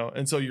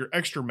 and so you're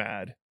extra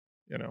mad,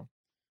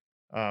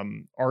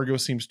 Argo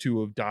seems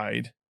to have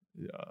died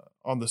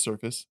on the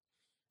surface.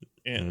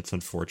 And it's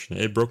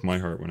unfortunate. It broke my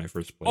heart when I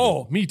first played.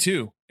 Oh, me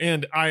too.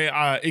 And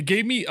it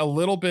gave me a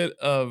little bit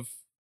of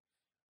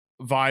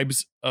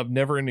vibes of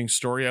Neverending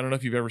Story. I don't know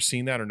if you've ever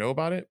seen that or know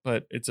about it,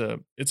 but it's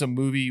a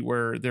movie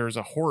where there's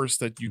a horse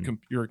that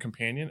you're a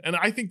companion, and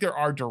I think there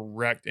are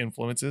direct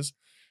influences,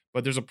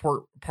 but there's a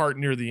part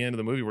near the end of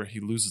the movie where he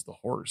loses the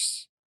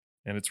horse,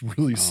 and it's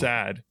really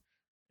sad,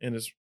 and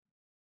it's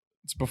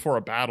before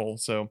a battle.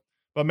 So,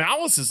 but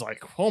Malice is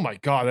like, oh my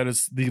God, that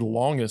is the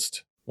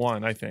longest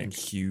one, I think. And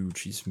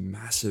huge. He's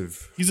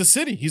massive. He's a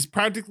city. He's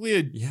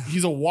practically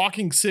he's a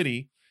walking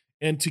city.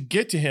 And to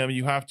get to him,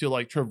 you have to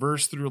like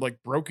traverse through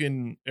like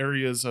broken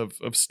areas of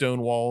stone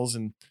walls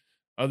and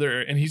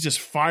and he's just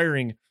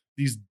firing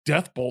these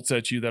death bolts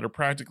at you that are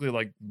practically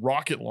like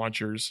rocket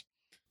launchers.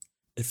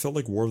 It felt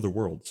like War of the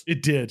Worlds.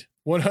 It did.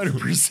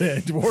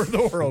 100% War of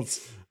the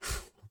Worlds.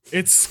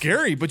 It's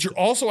scary, but you're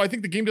also, I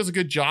think the game does a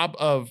good job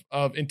of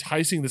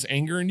enticing this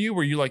anger in you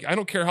where you're like, I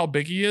don't care how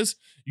big he is.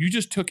 You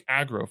just took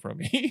aggro from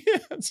me.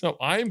 So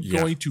I'm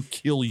going to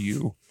kill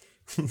you.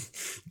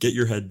 Get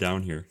your head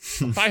down here.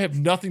 I have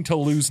nothing to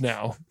lose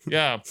now.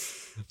 Yeah.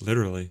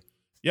 Literally.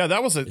 Yeah,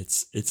 that was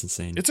it's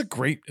insane. It's a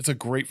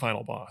great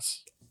final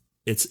boss.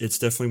 It's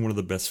definitely one of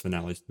the best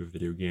finales to a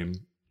video game,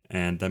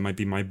 and that might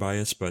be my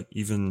bias. But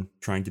even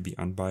trying to be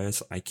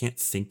unbiased, I can't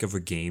think of a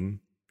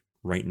game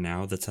right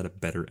now that's had a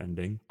better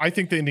ending. I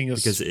think the ending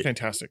is Because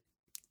fantastic.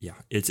 Yeah,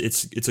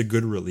 it's a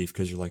good relief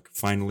because you're like,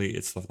 finally,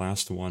 it's the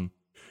last one.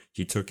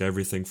 He took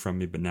everything from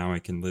me, but now I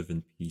can live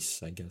in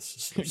peace, I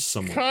guess.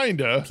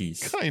 Somewhat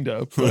peace.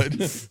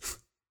 But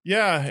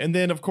yeah. And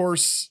then of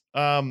course,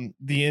 the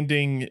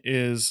ending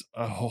is,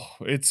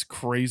 it's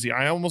crazy.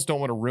 I almost don't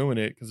want to ruin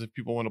it because if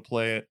people want to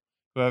play it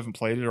who haven't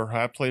played it or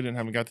have played it and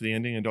haven't got to the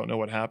ending and don't know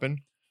what happened,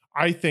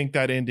 I think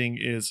that ending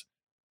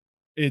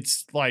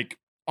it's like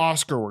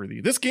Oscar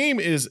worthy. This game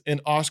is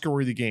an Oscar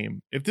worthy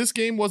game. If this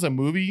game was a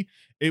movie,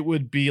 it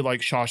would be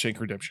like Shawshank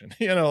Redemption.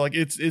 Like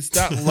it's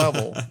that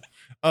level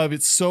of,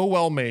 it's so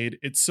well made.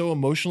 It's so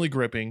emotionally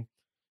gripping.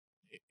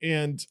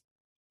 And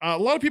a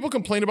lot of people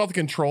complain about the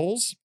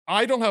controls.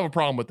 I don't have a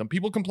problem with them.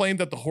 People complain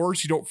that the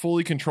horse, you don't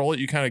fully control it.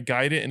 You kind of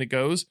guide it and it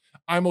goes.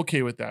 I'm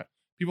okay with that.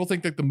 People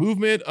think that the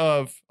movement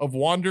of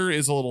Wander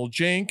is a little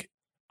jank.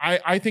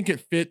 I think it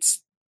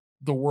fits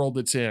the world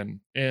it's in.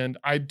 And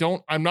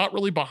I'm not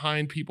really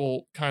behind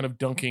people kind of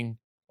dunking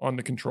on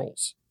the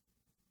controls.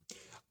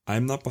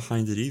 I'm not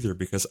behind it either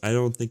because I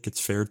don't think it's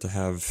fair to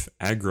have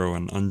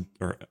aggro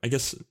or I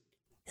guess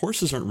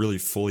horses aren't really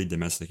fully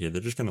domesticated.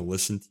 They're just going to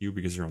listen to you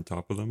because you're on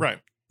top of them. Right.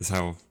 Is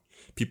how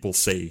people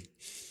say.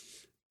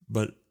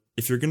 But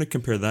if you're going to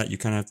compare that, you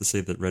kind of have to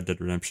say that Red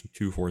Dead Redemption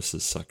 2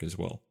 horses suck as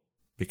well.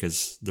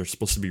 Because they're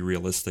supposed to be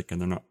realistic and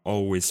they're not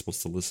always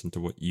supposed to listen to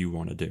what you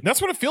want to do.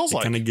 That's what it feels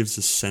like. It kind of gives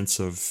a sense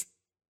of,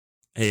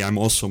 hey, I'm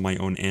also my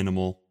own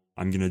animal.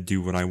 I'm going to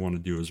do what I want to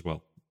do as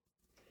well.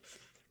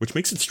 Which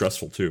makes it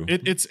stressful too.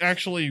 It's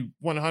actually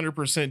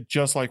 100%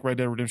 just like Red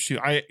Dead Redemption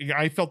 2.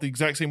 I felt the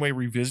exact same way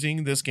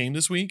revisiting this game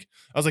this week.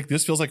 I was like,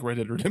 this feels like Red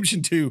Dead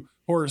Redemption 2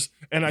 horse.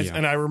 And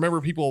I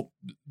remember people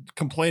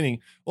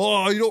complaining,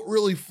 oh, you don't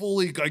really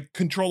fully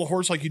control a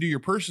horse like you do your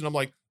person. I'm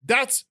like,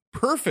 that's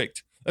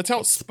perfect. That's how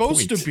it's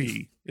supposed to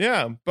be.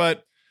 Yeah.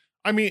 But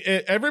I mean,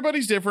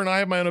 everybody's different. I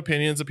have my own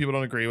opinions that people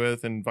don't agree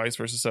with and vice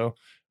versa. So,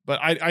 but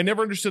I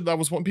never understood that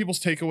was one people's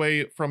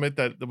takeaway from it,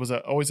 that there was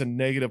always a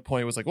negative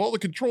point. It was like, well, the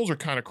controls are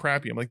kind of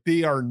crappy. I'm like,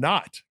 they are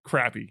not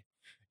crappy.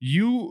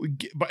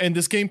 And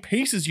this game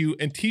paces you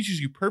and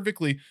teaches you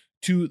perfectly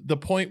to the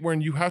point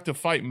when you have to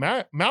fight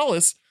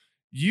Malice.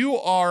 You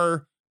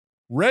are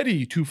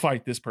ready to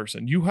fight this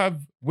person. You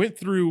have went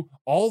through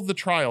all of the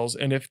trials.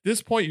 And if at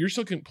this point you're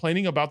still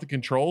complaining about the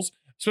controls,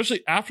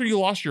 especially after you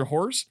lost your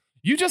horse,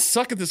 you just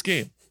suck at this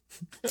game.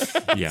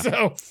 Yeah.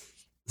 So.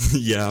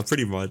 Yeah,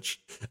 pretty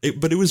much.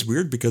 But it was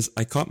weird because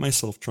I caught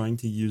myself trying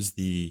to use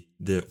the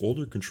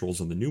older controls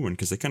on the new one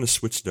because they kind of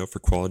switched it out for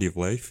quality of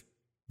life.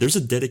 There's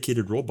a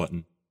dedicated roll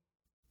button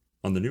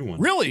on the new one.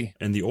 Really?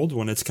 And the old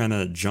one, it's kind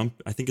of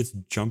jump. I think it's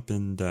jump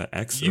and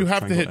X. You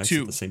have to hit X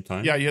two at the same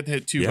time. Yeah, you have to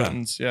hit two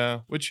buttons.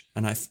 Yeah,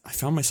 And I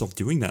found myself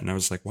doing that, and I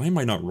was like, why am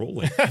I not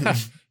rolling?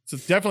 So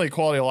it's definitely a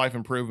quality of life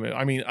improvement.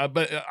 I mean,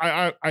 but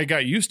I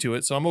got used to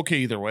it, so I'm okay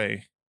either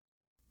way.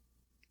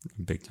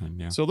 Big time,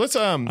 yeah. So let's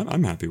I'm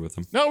happy with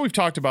them. Now that we've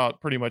talked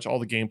about pretty much all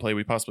the gameplay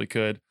we possibly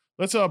could,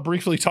 let's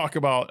briefly talk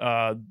about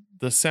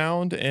the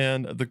sound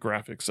and the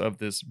graphics of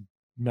this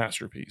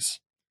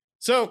masterpiece.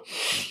 So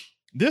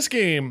this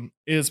game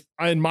is,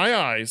 in my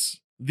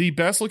eyes, the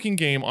best looking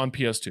game on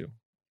PS2,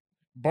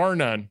 bar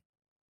none.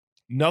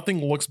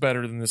 Nothing looks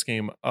better than this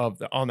game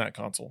on that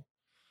console.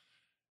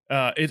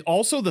 It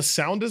also, the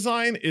sound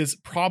design is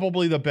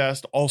probably the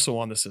best also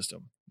on the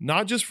system.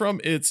 Not just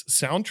from its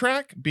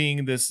soundtrack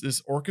being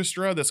this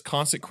orchestra, this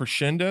constant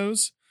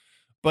crescendos,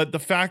 but the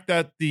fact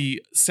that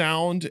the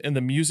sound and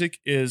the music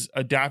is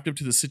adaptive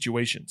to the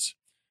situations.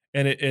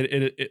 And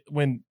it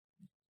when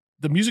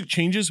the music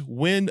changes,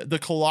 when the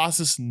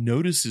Colossus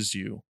notices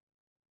you,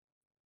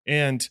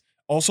 and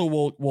also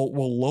will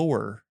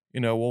lower,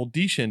 will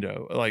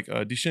descendo, like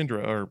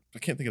descendra, or I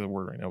can't think of the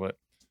word right now, but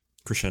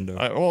crescendo.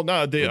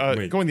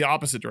 Going the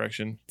opposite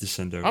direction.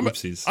 Descendo.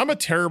 I'm a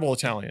terrible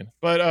Italian,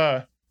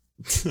 but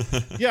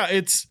yeah,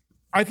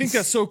 I think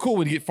that's so cool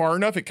when you get far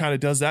enough. It kind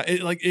of does that.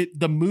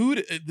 The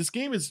mood. This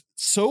game is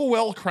so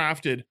well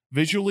crafted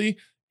visually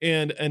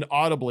and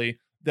audibly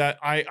that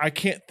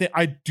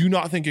I do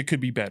not think it could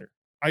be better.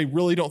 I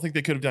really don't think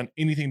they could have done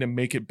anything to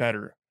make it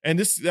better. And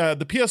this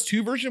the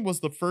PS2 version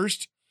was the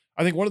first,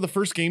 I think, one of the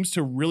first games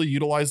to really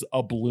utilize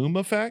a bloom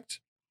effect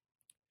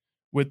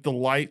with the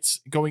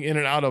lights going in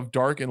and out of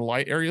dark and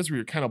light areas where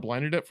you're kind of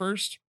blinded at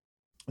first,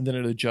 and then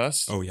it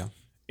adjusts. Oh yeah.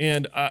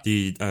 And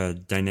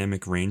the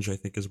dynamic range, I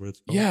think, is what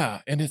it's called.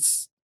 Yeah, and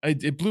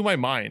it blew my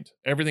mind,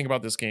 everything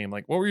about this game.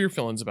 Like, what were your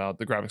feelings about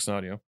the graphics and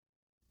audio?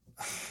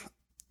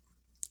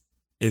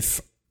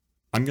 If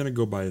I'm gonna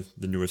go by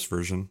the newest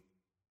version,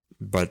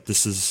 but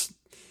this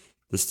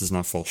does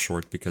not fall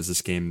short because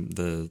this game,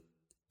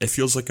 it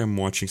feels like I'm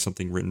watching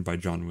something written by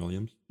John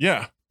Williams.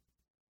 Yeah,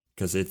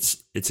 because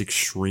it's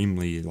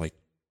extremely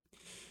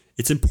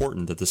it's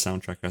important that the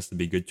soundtrack has to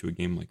be good to a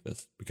game like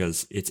this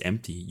because it's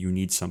empty. You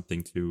need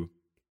something to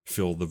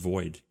fill the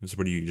void. So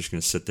what are you just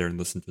going to sit there and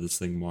listen to this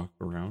thing walk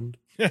around?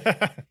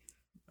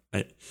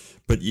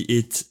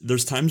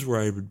 There's times where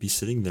I would be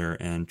sitting there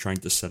and trying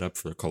to set up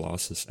for a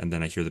Colossus, and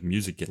then I hear the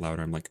music get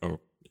louder. I'm like, oh,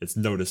 it's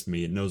noticed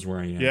me. It knows where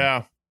I am.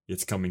 Yeah.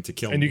 It's coming to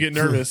kill me. And you get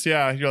nervous.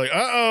 Yeah. You're like,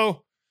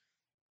 uh-oh.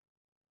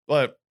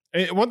 But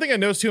one thing I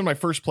noticed too in my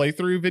first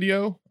playthrough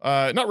video,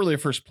 not really a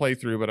first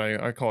playthrough, but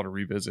I call it a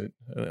revisit,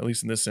 at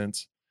least in this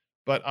sense.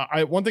 But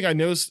one thing I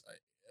noticed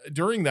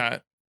during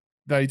that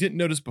I didn't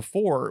notice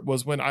before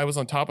was when I was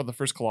on top of the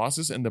first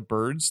Colossus, and the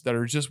birds that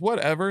are just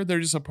whatever, they're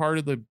just a part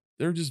of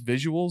they're just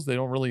visuals. They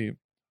don't really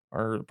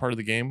are part of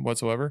the game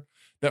whatsoever,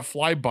 that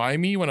fly by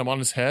me when I'm on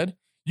his head.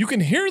 You can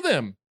hear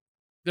them.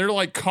 They're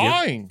like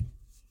cawing. Yep.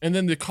 And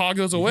then the caw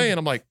goes away, and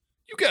I'm like,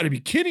 you got to be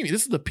kidding me.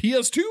 This is the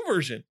PS2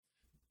 version.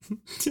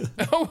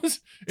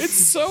 It's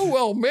so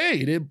well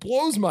made. It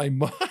blows my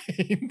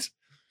mind.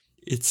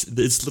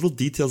 It's little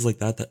details like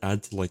that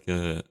add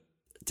to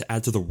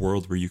add to the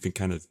world where you can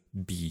kind of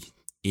be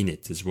in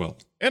it as well.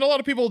 And a lot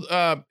of people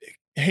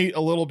hate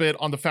a little bit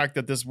on the fact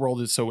that this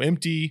world is so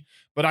empty,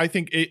 but I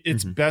think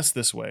it's best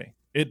this way.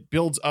 It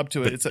builds up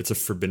to it. It's a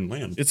forbidden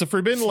land. It's a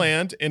forbidden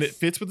land, and it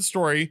fits with the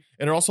story.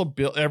 And it also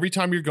every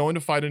time you're going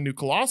to fight a new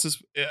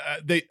Colossus,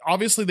 they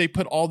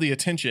put all the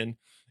attention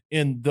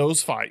in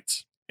those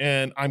fights.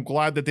 And I'm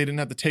glad that they didn't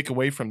have to take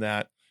away from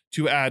that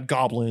to add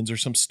goblins or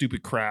some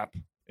stupid crap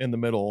in the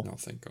middle. No,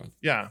 thank God.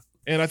 Yeah.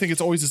 And I think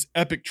it's always this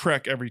epic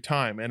trek every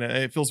time. And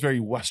it feels very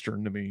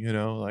Western to me,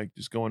 like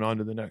just going on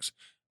into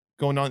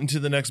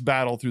the next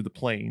battle through the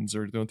plains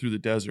or going through the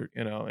desert,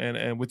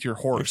 and with your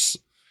horse.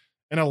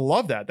 And I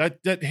love that.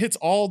 That hits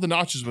all the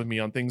notches with me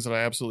on things that I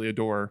absolutely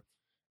adore.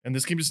 And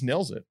this game just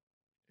nails it.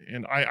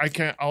 And I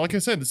can't, like I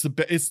said,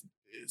 it's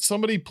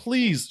somebody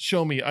please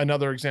show me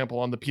another example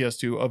on the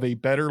PS2 of a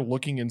better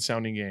looking and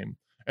sounding game.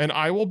 And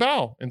I will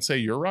bow and say,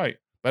 you're right.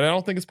 But I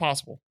don't think it's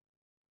possible.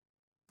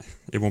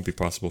 It won't be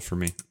possible for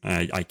me.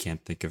 I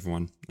can't think of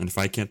one. And if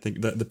I can't think,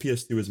 the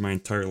PS2 is my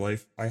entire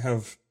life. I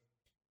have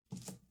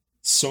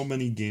so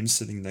many games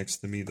sitting next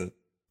to me that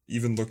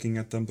even looking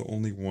at them, the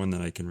only one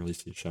that I can really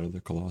see Shadow of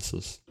the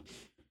Colossus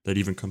that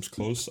even comes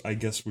close, I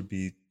guess, would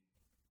be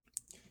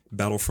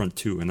Battlefront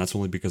 2, and that's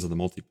only because of the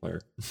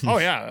multiplayer. Oh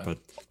yeah. But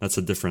that's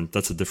a different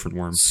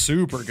worm.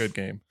 Super good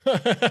game.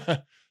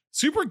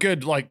 Super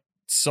good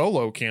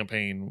solo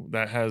campaign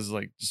that has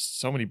just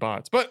so many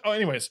bots. But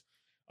anyways,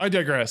 I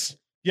digress.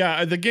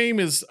 Yeah, the game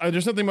is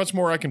there's nothing much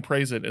more I can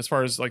praise it as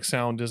far as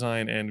sound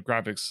design and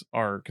graphics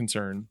are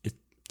concerned.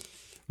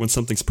 When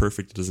something's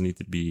perfect, it doesn't need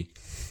to be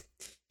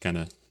kind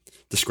of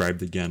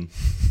described again.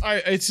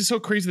 It's just so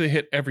crazy they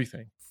hit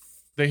everything.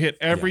 They hit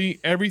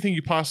everything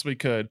you possibly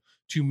could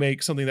to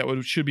make something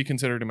that should be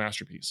considered a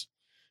masterpiece.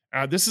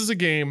 This is a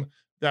game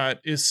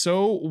that is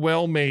so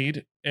well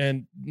made,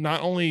 and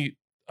not only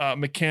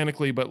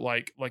mechanically but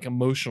like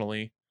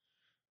emotionally,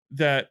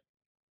 that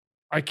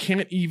I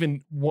don't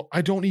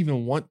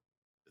even want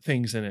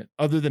things in it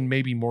other than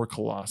maybe more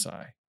Colossi.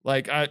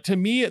 To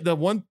me, the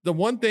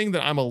one thing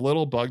that I'm a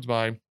little bugged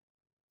by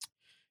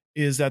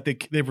is that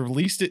they've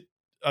released it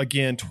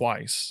again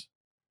twice,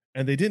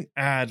 and they didn't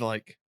add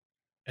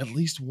at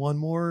least one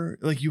more.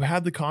 You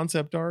had the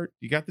concept art,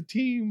 you got the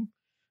team.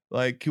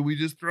 Can we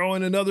just throw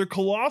in another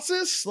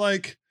Colossus?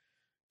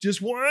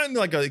 Just one.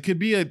 It could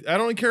be I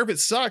don't care if it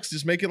sucks.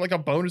 Just make it a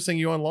bonus thing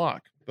you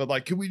unlock.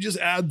 But can we just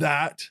add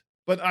that?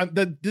 But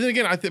then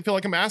again, I feel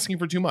like I'm asking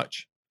for too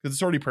much because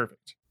it's already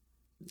perfect.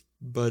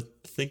 But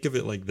think of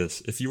it like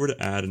this. If you were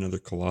to add another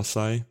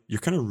Colossi,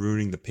 you're kind of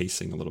ruining the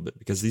pacing a little bit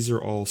because these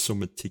are all so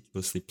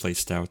meticulously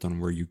placed out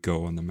on where you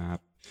go on the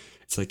map.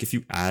 It's if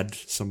you add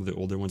some of the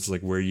older ones,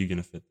 where are you going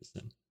to fit this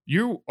in?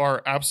 You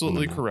are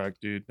absolutely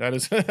correct, dude. That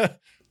is...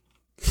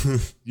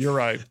 You're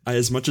right.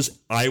 As much as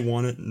I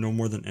want it no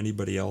more than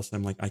anybody else,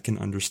 I'm I can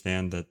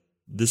understand that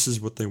this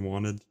is what they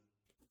wanted.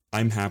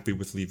 I'm happy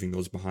with leaving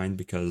those behind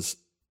because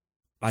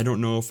I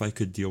don't know if I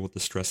could deal with the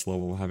stress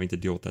level of having to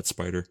deal with that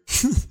spider.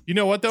 You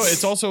know what though?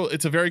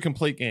 It's a very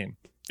complete game.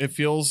 It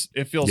feels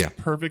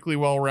perfectly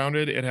well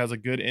rounded. It has a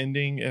good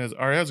ending. It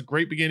has a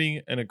great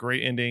beginning and a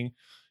great ending.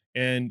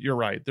 And you're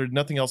right. There's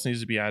nothing else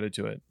needs to be added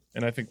to it.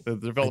 And I think the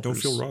developers I don't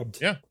feel robbed.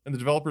 Yeah. And the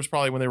developers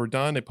probably, when they were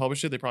done, they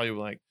published it, they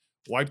probably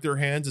wiped their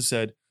hands and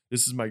said,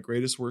 this is my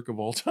greatest work of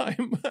all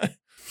time.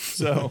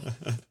 So,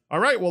 all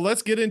right, well,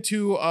 let's get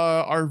into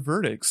our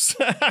verdicts.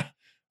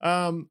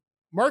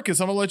 Marcus,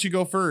 I'm going to let you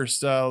go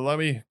first. Let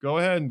me go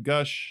ahead and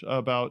gush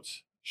about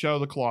Shadow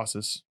of the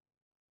Colossus.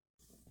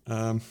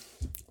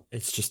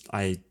 It's just,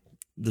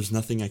 there's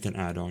nothing I can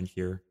add on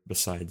here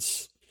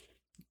besides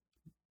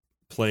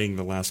playing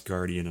The Last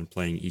Guardian and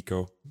playing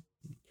Eco.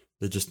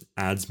 That just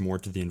adds more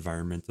to the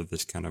environment of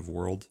this kind of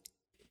world.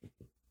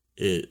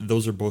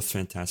 Those are both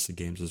fantastic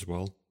games as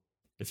well.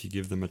 If you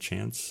give them a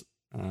chance,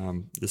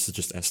 this is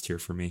just S tier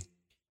for me.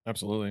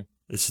 Absolutely.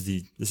 This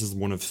is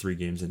one of 3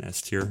 games in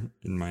S tier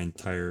in my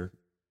entire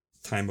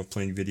time of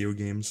playing video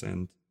games,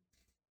 and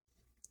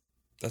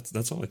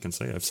that's all I can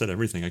say. I've said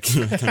everything I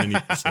kind of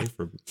need to say.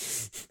 For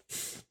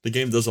the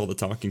game does all the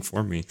talking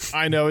for me.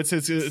 I know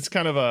it's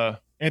kind of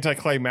a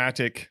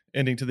anticlimactic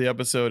ending to the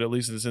episode, at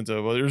least in the sense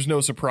of there's no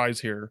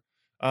surprise here.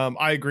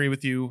 I agree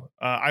with you.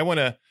 I want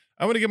to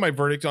I want to give my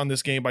verdict on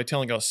this game by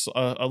telling us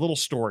a little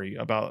story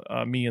about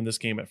me and this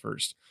game at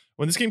first.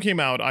 When this game came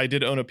out, I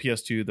did own a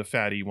PS2, the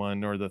fatty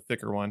one or the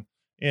thicker one.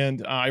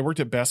 And I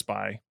worked at Best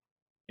Buy.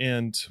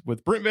 And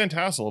with Brent Van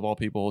Tassel, of all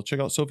people, check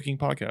out Sofa King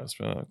Podcast,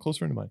 a close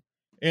friend of mine.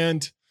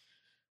 And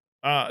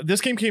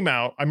this game came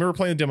out. I remember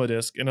playing the demo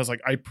disc, and I was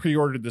like, I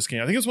pre-ordered this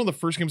game. I think it's one of the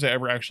first games I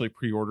ever actually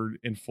pre-ordered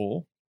in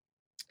full.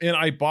 And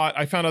I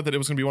found out that it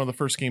was going to be one of the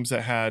first games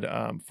that had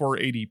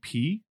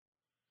 480p.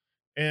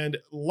 And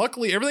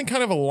luckily, everything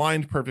kind of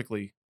aligned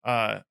perfectly.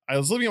 I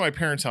was living at my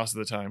parents' house at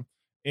the time,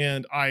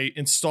 and I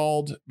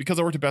installed, because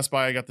I worked at Best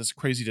Buy, I got this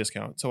crazy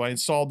discount. So I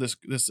installed this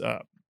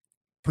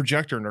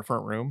projector in our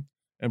front room,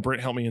 and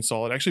Brent helped me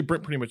install it. Actually,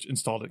 Brent pretty much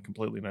installed it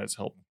completely, and I just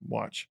helped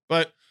watch.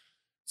 But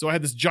so I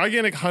had this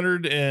gigantic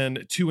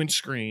 102-inch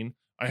screen.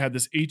 I had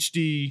this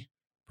HD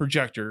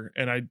projector,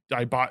 and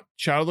I bought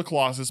Shadow of the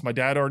Colossus. My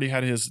dad already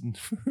had his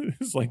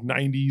like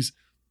 90s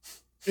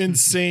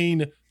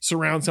insane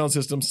surround sound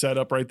system set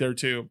up right there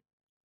too.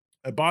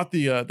 I bought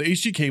the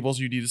HD cables.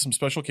 You needed some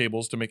special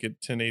cables to make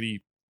it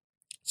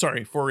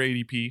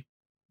 480p.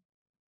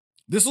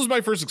 This was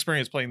my first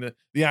experience playing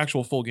the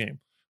actual full game.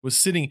 Was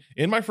sitting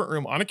in my front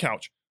room on a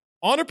couch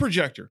on a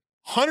projector,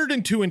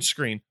 102-inch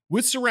screen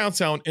with surround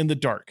sound in the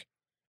dark.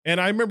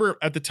 And I remember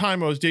at the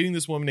time I was dating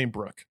this woman named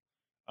Brooke.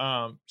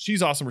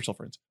 She's awesome. We're still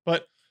friends,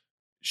 but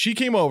she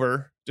came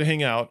over to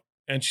hang out,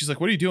 and she's like,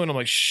 "What are you doing?" I'm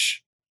like, "Shh,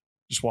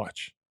 just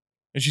watch."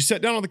 And she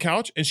sat down on the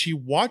couch and she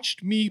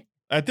watched me.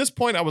 At this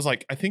point, I was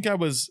like, I think I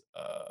was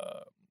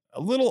a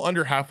little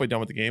under halfway done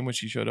with the game when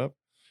she showed up.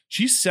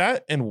 She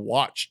sat and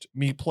watched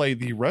me play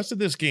the rest of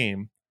this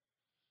game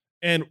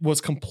and was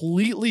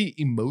completely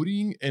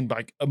emoting and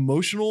like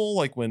emotional,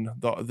 like when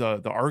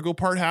the Argo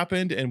part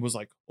happened, and was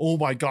like, oh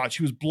my God,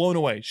 she was blown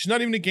away. She's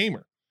not even a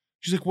gamer.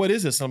 She's like, what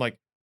is this? And I'm like,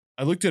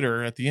 I looked at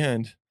her at the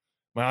end,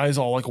 my eyes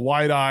all like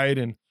wide-eyed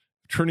and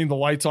turning the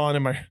lights on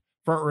in my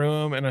front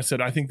room. And I said,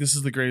 I think this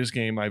is the greatest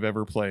game I've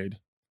ever played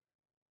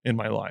in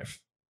my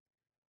life.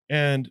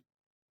 And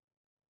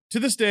to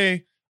this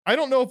day, I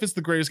don't know if it's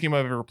the greatest game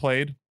I've ever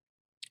played,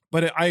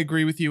 but I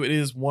agree with you. It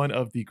is one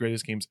of the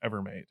greatest games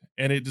ever made,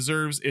 and it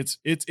deserves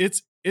it's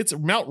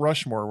Mount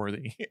Rushmore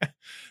worthy.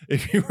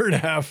 If you were to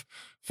have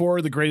 4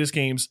 of the greatest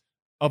games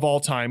of all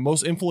time,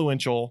 most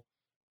influential,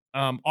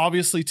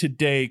 obviously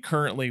today,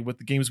 currently with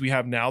the games we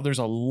have now, there's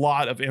a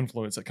lot of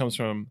influence that comes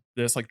from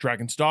this, like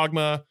Dragon's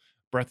Dogma,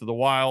 Breath of the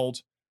Wild.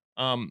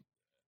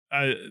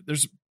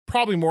 There's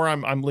probably more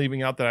I'm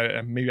leaving out that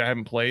I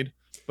haven't played.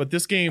 But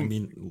this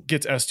game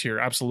gets S tier.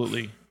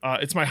 Absolutely.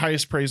 It's my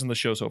highest praise in the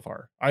show so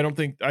far. I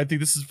think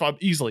this is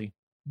easily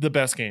the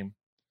best game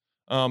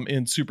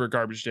in Super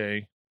Garbage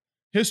Day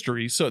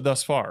history so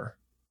thus far.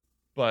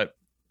 But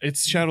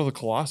it's Shadow of the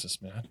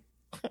Colossus, man.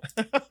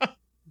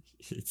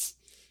 It's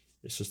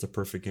just a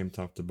perfect game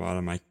top to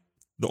bottom.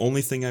 The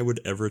only thing I would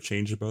ever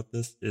change about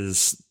this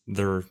is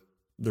their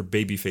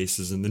baby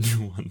faces in the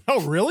new one.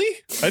 Oh, really?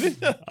 I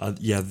didn't.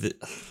 Yeah.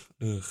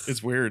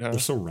 It's weird, huh? They're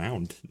so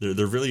round.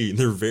 They're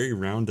very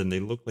round, and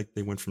they look like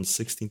they went from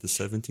 16 to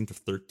 17 to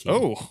 13.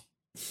 Oh,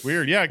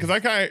 weird. Yeah, because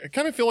I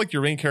kind of feel like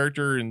your main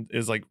character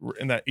is like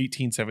in that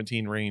 18,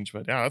 17 range.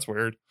 But yeah, that's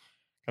weird.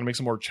 Kind of makes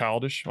them more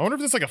childish. I wonder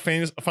if it's like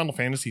a Final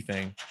Fantasy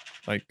thing,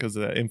 like because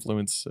of the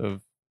influence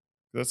of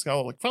that's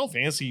how like Final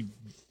Fantasy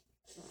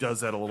does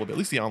that a little bit. At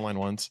least the online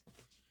ones.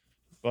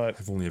 But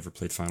I've only ever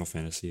played Final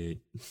Fantasy 8.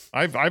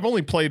 I've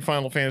only played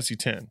Final Fantasy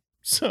 10.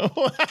 So,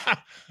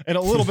 and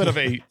a little bit of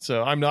 8.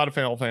 So I'm not a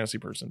Final Fantasy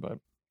person, but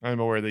I'm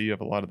aware that you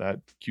have a lot of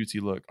that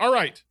cutesy look. All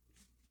right.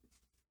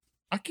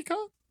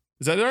 Akikan?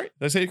 Is that right?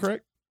 Did I say it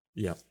correct?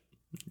 Yeah.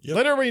 Yep.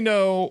 Let everybody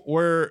know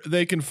where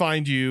they can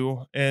find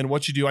you and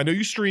what you do. I know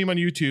you stream on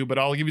YouTube, but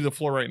I'll give you the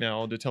floor right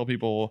now to tell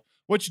people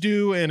what you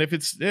do. And if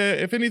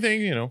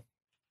anything,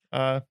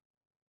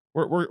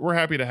 we're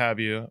happy to have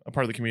you a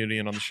part of the community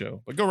and on the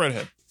show, but go right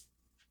ahead.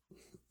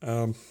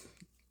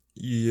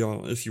 Yeah,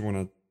 if you want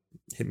to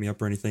hit me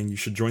up or anything, you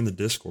should join the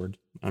Discord.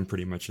 I'm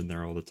pretty much in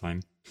there all the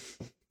time.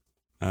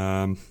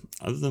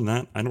 Other than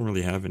that, I don't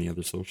really have any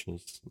other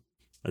socials.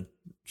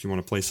 If you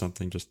want to play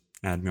something, just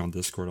add me on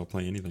Discord. I'll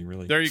play anything,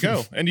 really. There you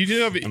go. And you do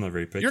have. I'm not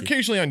very picky. You're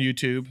occasionally on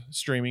YouTube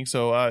streaming,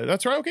 so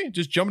that's right. Okay,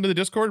 just jump into the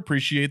Discord.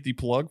 Appreciate the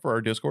plug for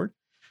our Discord.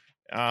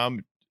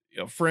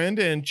 Friend,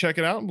 and check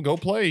it out and go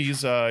play.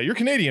 You're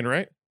Canadian,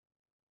 right?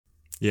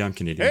 Yeah, I'm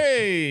Canadian.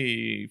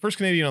 Hey, first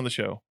Canadian on the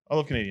show. I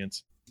love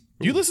Canadians.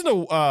 Do you listen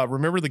to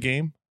Remember the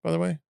Game, by the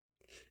way?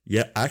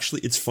 Yeah,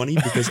 actually, it's funny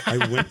because I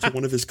went to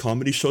one of his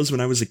comedy shows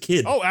when I was a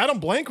kid. Oh, Adam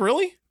Blank,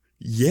 really?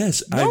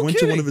 Yes, No I went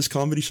kidding. to one of his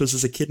comedy shows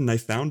as a kid, and I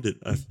found it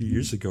a few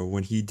years ago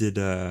when he did.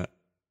 I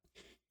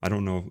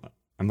don't know.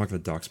 I'm not going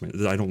to dox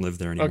I don't live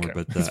there anymore. Okay,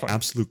 But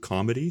Absolute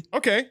Comedy.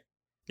 Okay.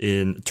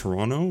 In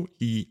Toronto,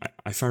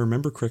 if I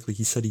remember correctly,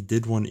 he said he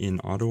did one in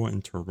Ottawa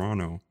and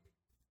Toronto,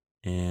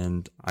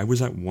 and I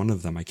was at one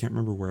of them. I can't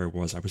remember where I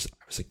was. I was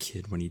a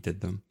kid when he did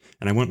them,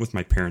 and I went with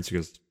my parents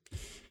because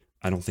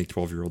I don't think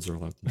 12-year-olds are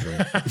allowed to do it.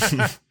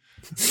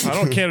 I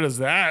don't count it as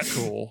that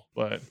cool,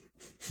 but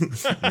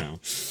No.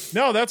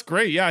 No, that's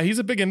great. Yeah, he's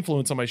a big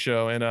influence on my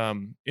show,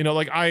 and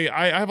like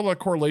I have a lot of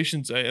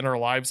correlations in our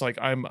lives. Like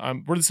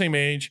we're the same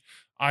age.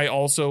 I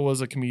also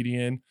was a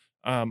comedian.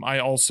 I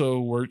also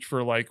worked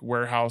for like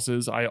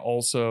warehouses. I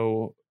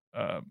also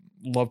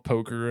love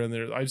poker,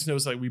 and I just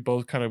noticed like we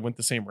both kind of went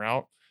the same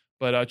route.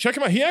 But check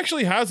him out. He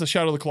actually has a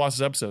Shadow of the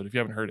Colossus episode if you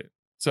haven't heard it.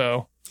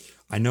 So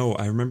I know.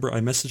 I remember I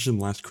messaged him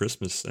last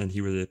Christmas, and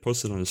he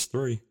posted on his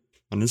story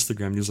on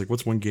Instagram. He was like,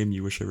 "What's one game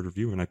you wish I would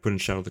review?" And I put in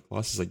Shadow of the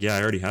Colossus. Like, yeah,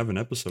 I already have an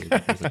episode.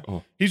 I was like,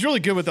 oh, he's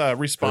really good with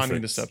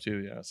responding perfect. to stuff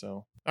too. Yeah.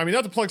 So I mean,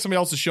 not to plug somebody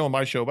else's show on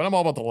my show, but I'm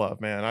all about the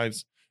love, man.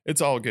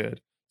 It's all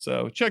good.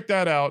 So check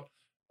that out.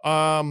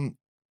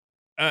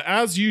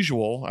 As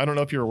usual, I don't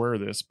know if you're aware of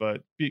this,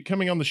 but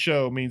coming on the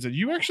show means that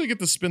you actually get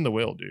to spin the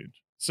wheel, dude.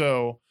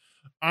 So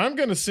I'm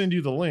going to send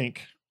you the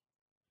link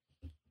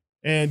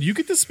and you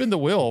get to spin the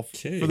wheel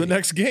for the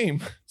next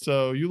game.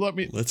 So you let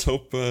me. Let's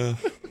hope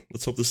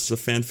this is a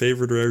fan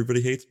favorite or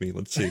everybody hates me.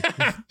 Let's see.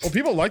 Well,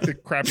 people like the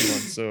crappy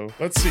ones. So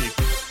let's see.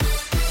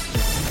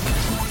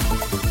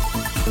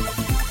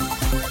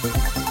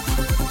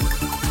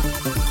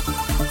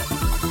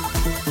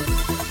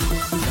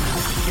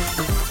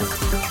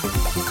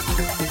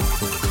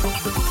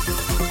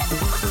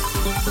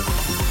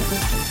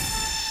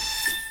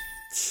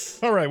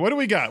 All right, what do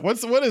we got? What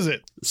is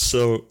it?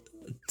 So,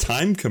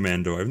 Time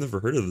Commando. I've never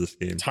heard of this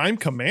game. Time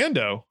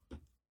Commando?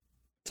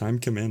 Time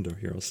Commando.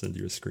 Here, I'll send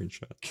you a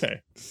screenshot.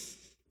 Okay.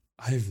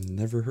 I've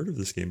never heard of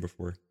this game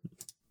before.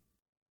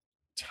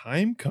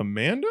 Time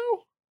Commando?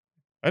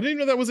 I didn't even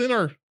know that was in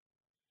our...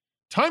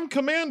 Time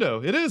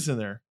Commando. It is in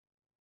there.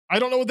 I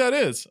don't know what that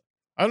is.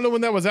 I don't know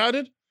when that was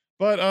added,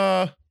 but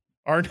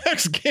our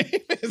next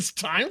game is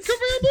Time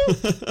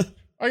Commando?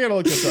 I gotta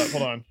look this up.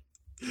 Hold on.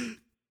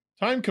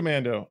 Time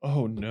Commando.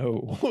 Oh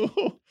no.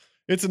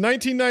 It's a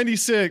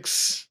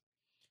 1996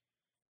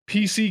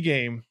 PC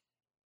game.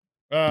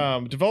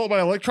 Developed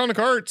by Electronic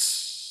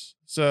Arts.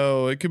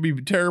 So it could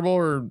be terrible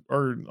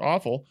or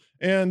awful.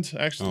 And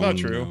actually not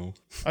true. No.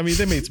 I mean,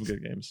 they made some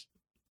good games.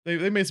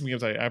 They made some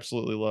games I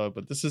absolutely love,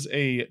 but this is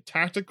a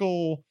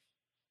tactical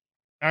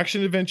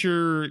action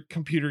adventure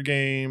computer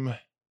game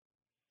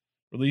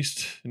released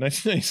in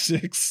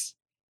 1996.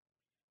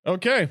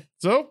 Okay,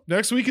 so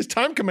next week is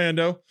Time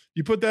Commando.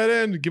 You put that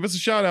in, give us a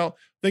shout out.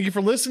 Thank you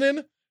for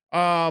listening.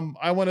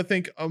 I want to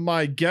thank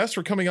my guests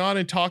for coming on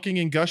and talking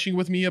and gushing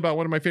with me about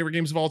one of my favorite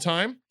games of all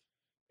time.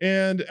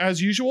 And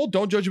as usual,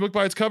 don't judge a book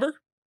by its cover.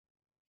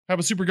 Have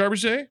a super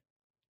garbage day.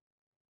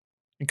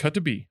 And cut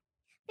to B.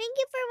 Thank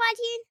you for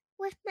watching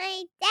with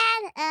my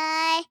dad.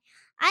 I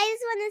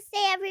just want to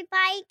say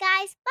everybody,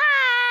 guys,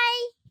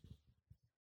 bye.